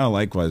 Yeah, no,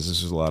 likewise.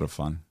 This was a lot of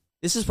fun.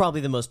 This is probably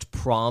the most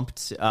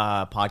prompt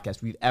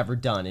podcast we've ever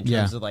done in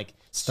terms of like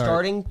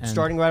starting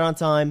right on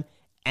time,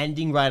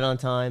 ending right on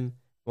time.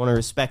 I want to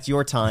respect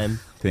your time.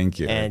 Thank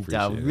you. And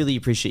really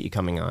appreciate you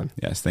coming on.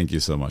 Yes, thank you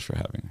so much for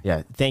having me.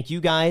 Yeah, thank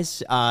you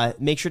guys.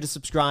 Make sure to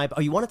subscribe.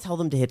 Oh, you want to tell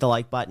them to hit the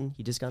like button?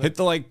 You just got to hit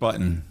the like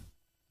button.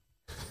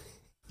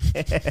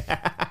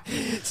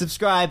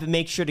 Subscribe and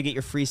make sure to get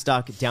your free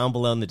stock down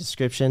below in the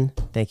description.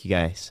 Thank you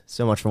guys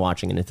so much for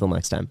watching, and until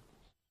next time.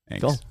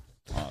 Thanks. Cool.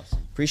 Awesome.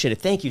 Appreciate it.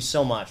 Thank you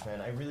so much,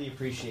 man. I really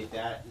appreciate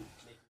that.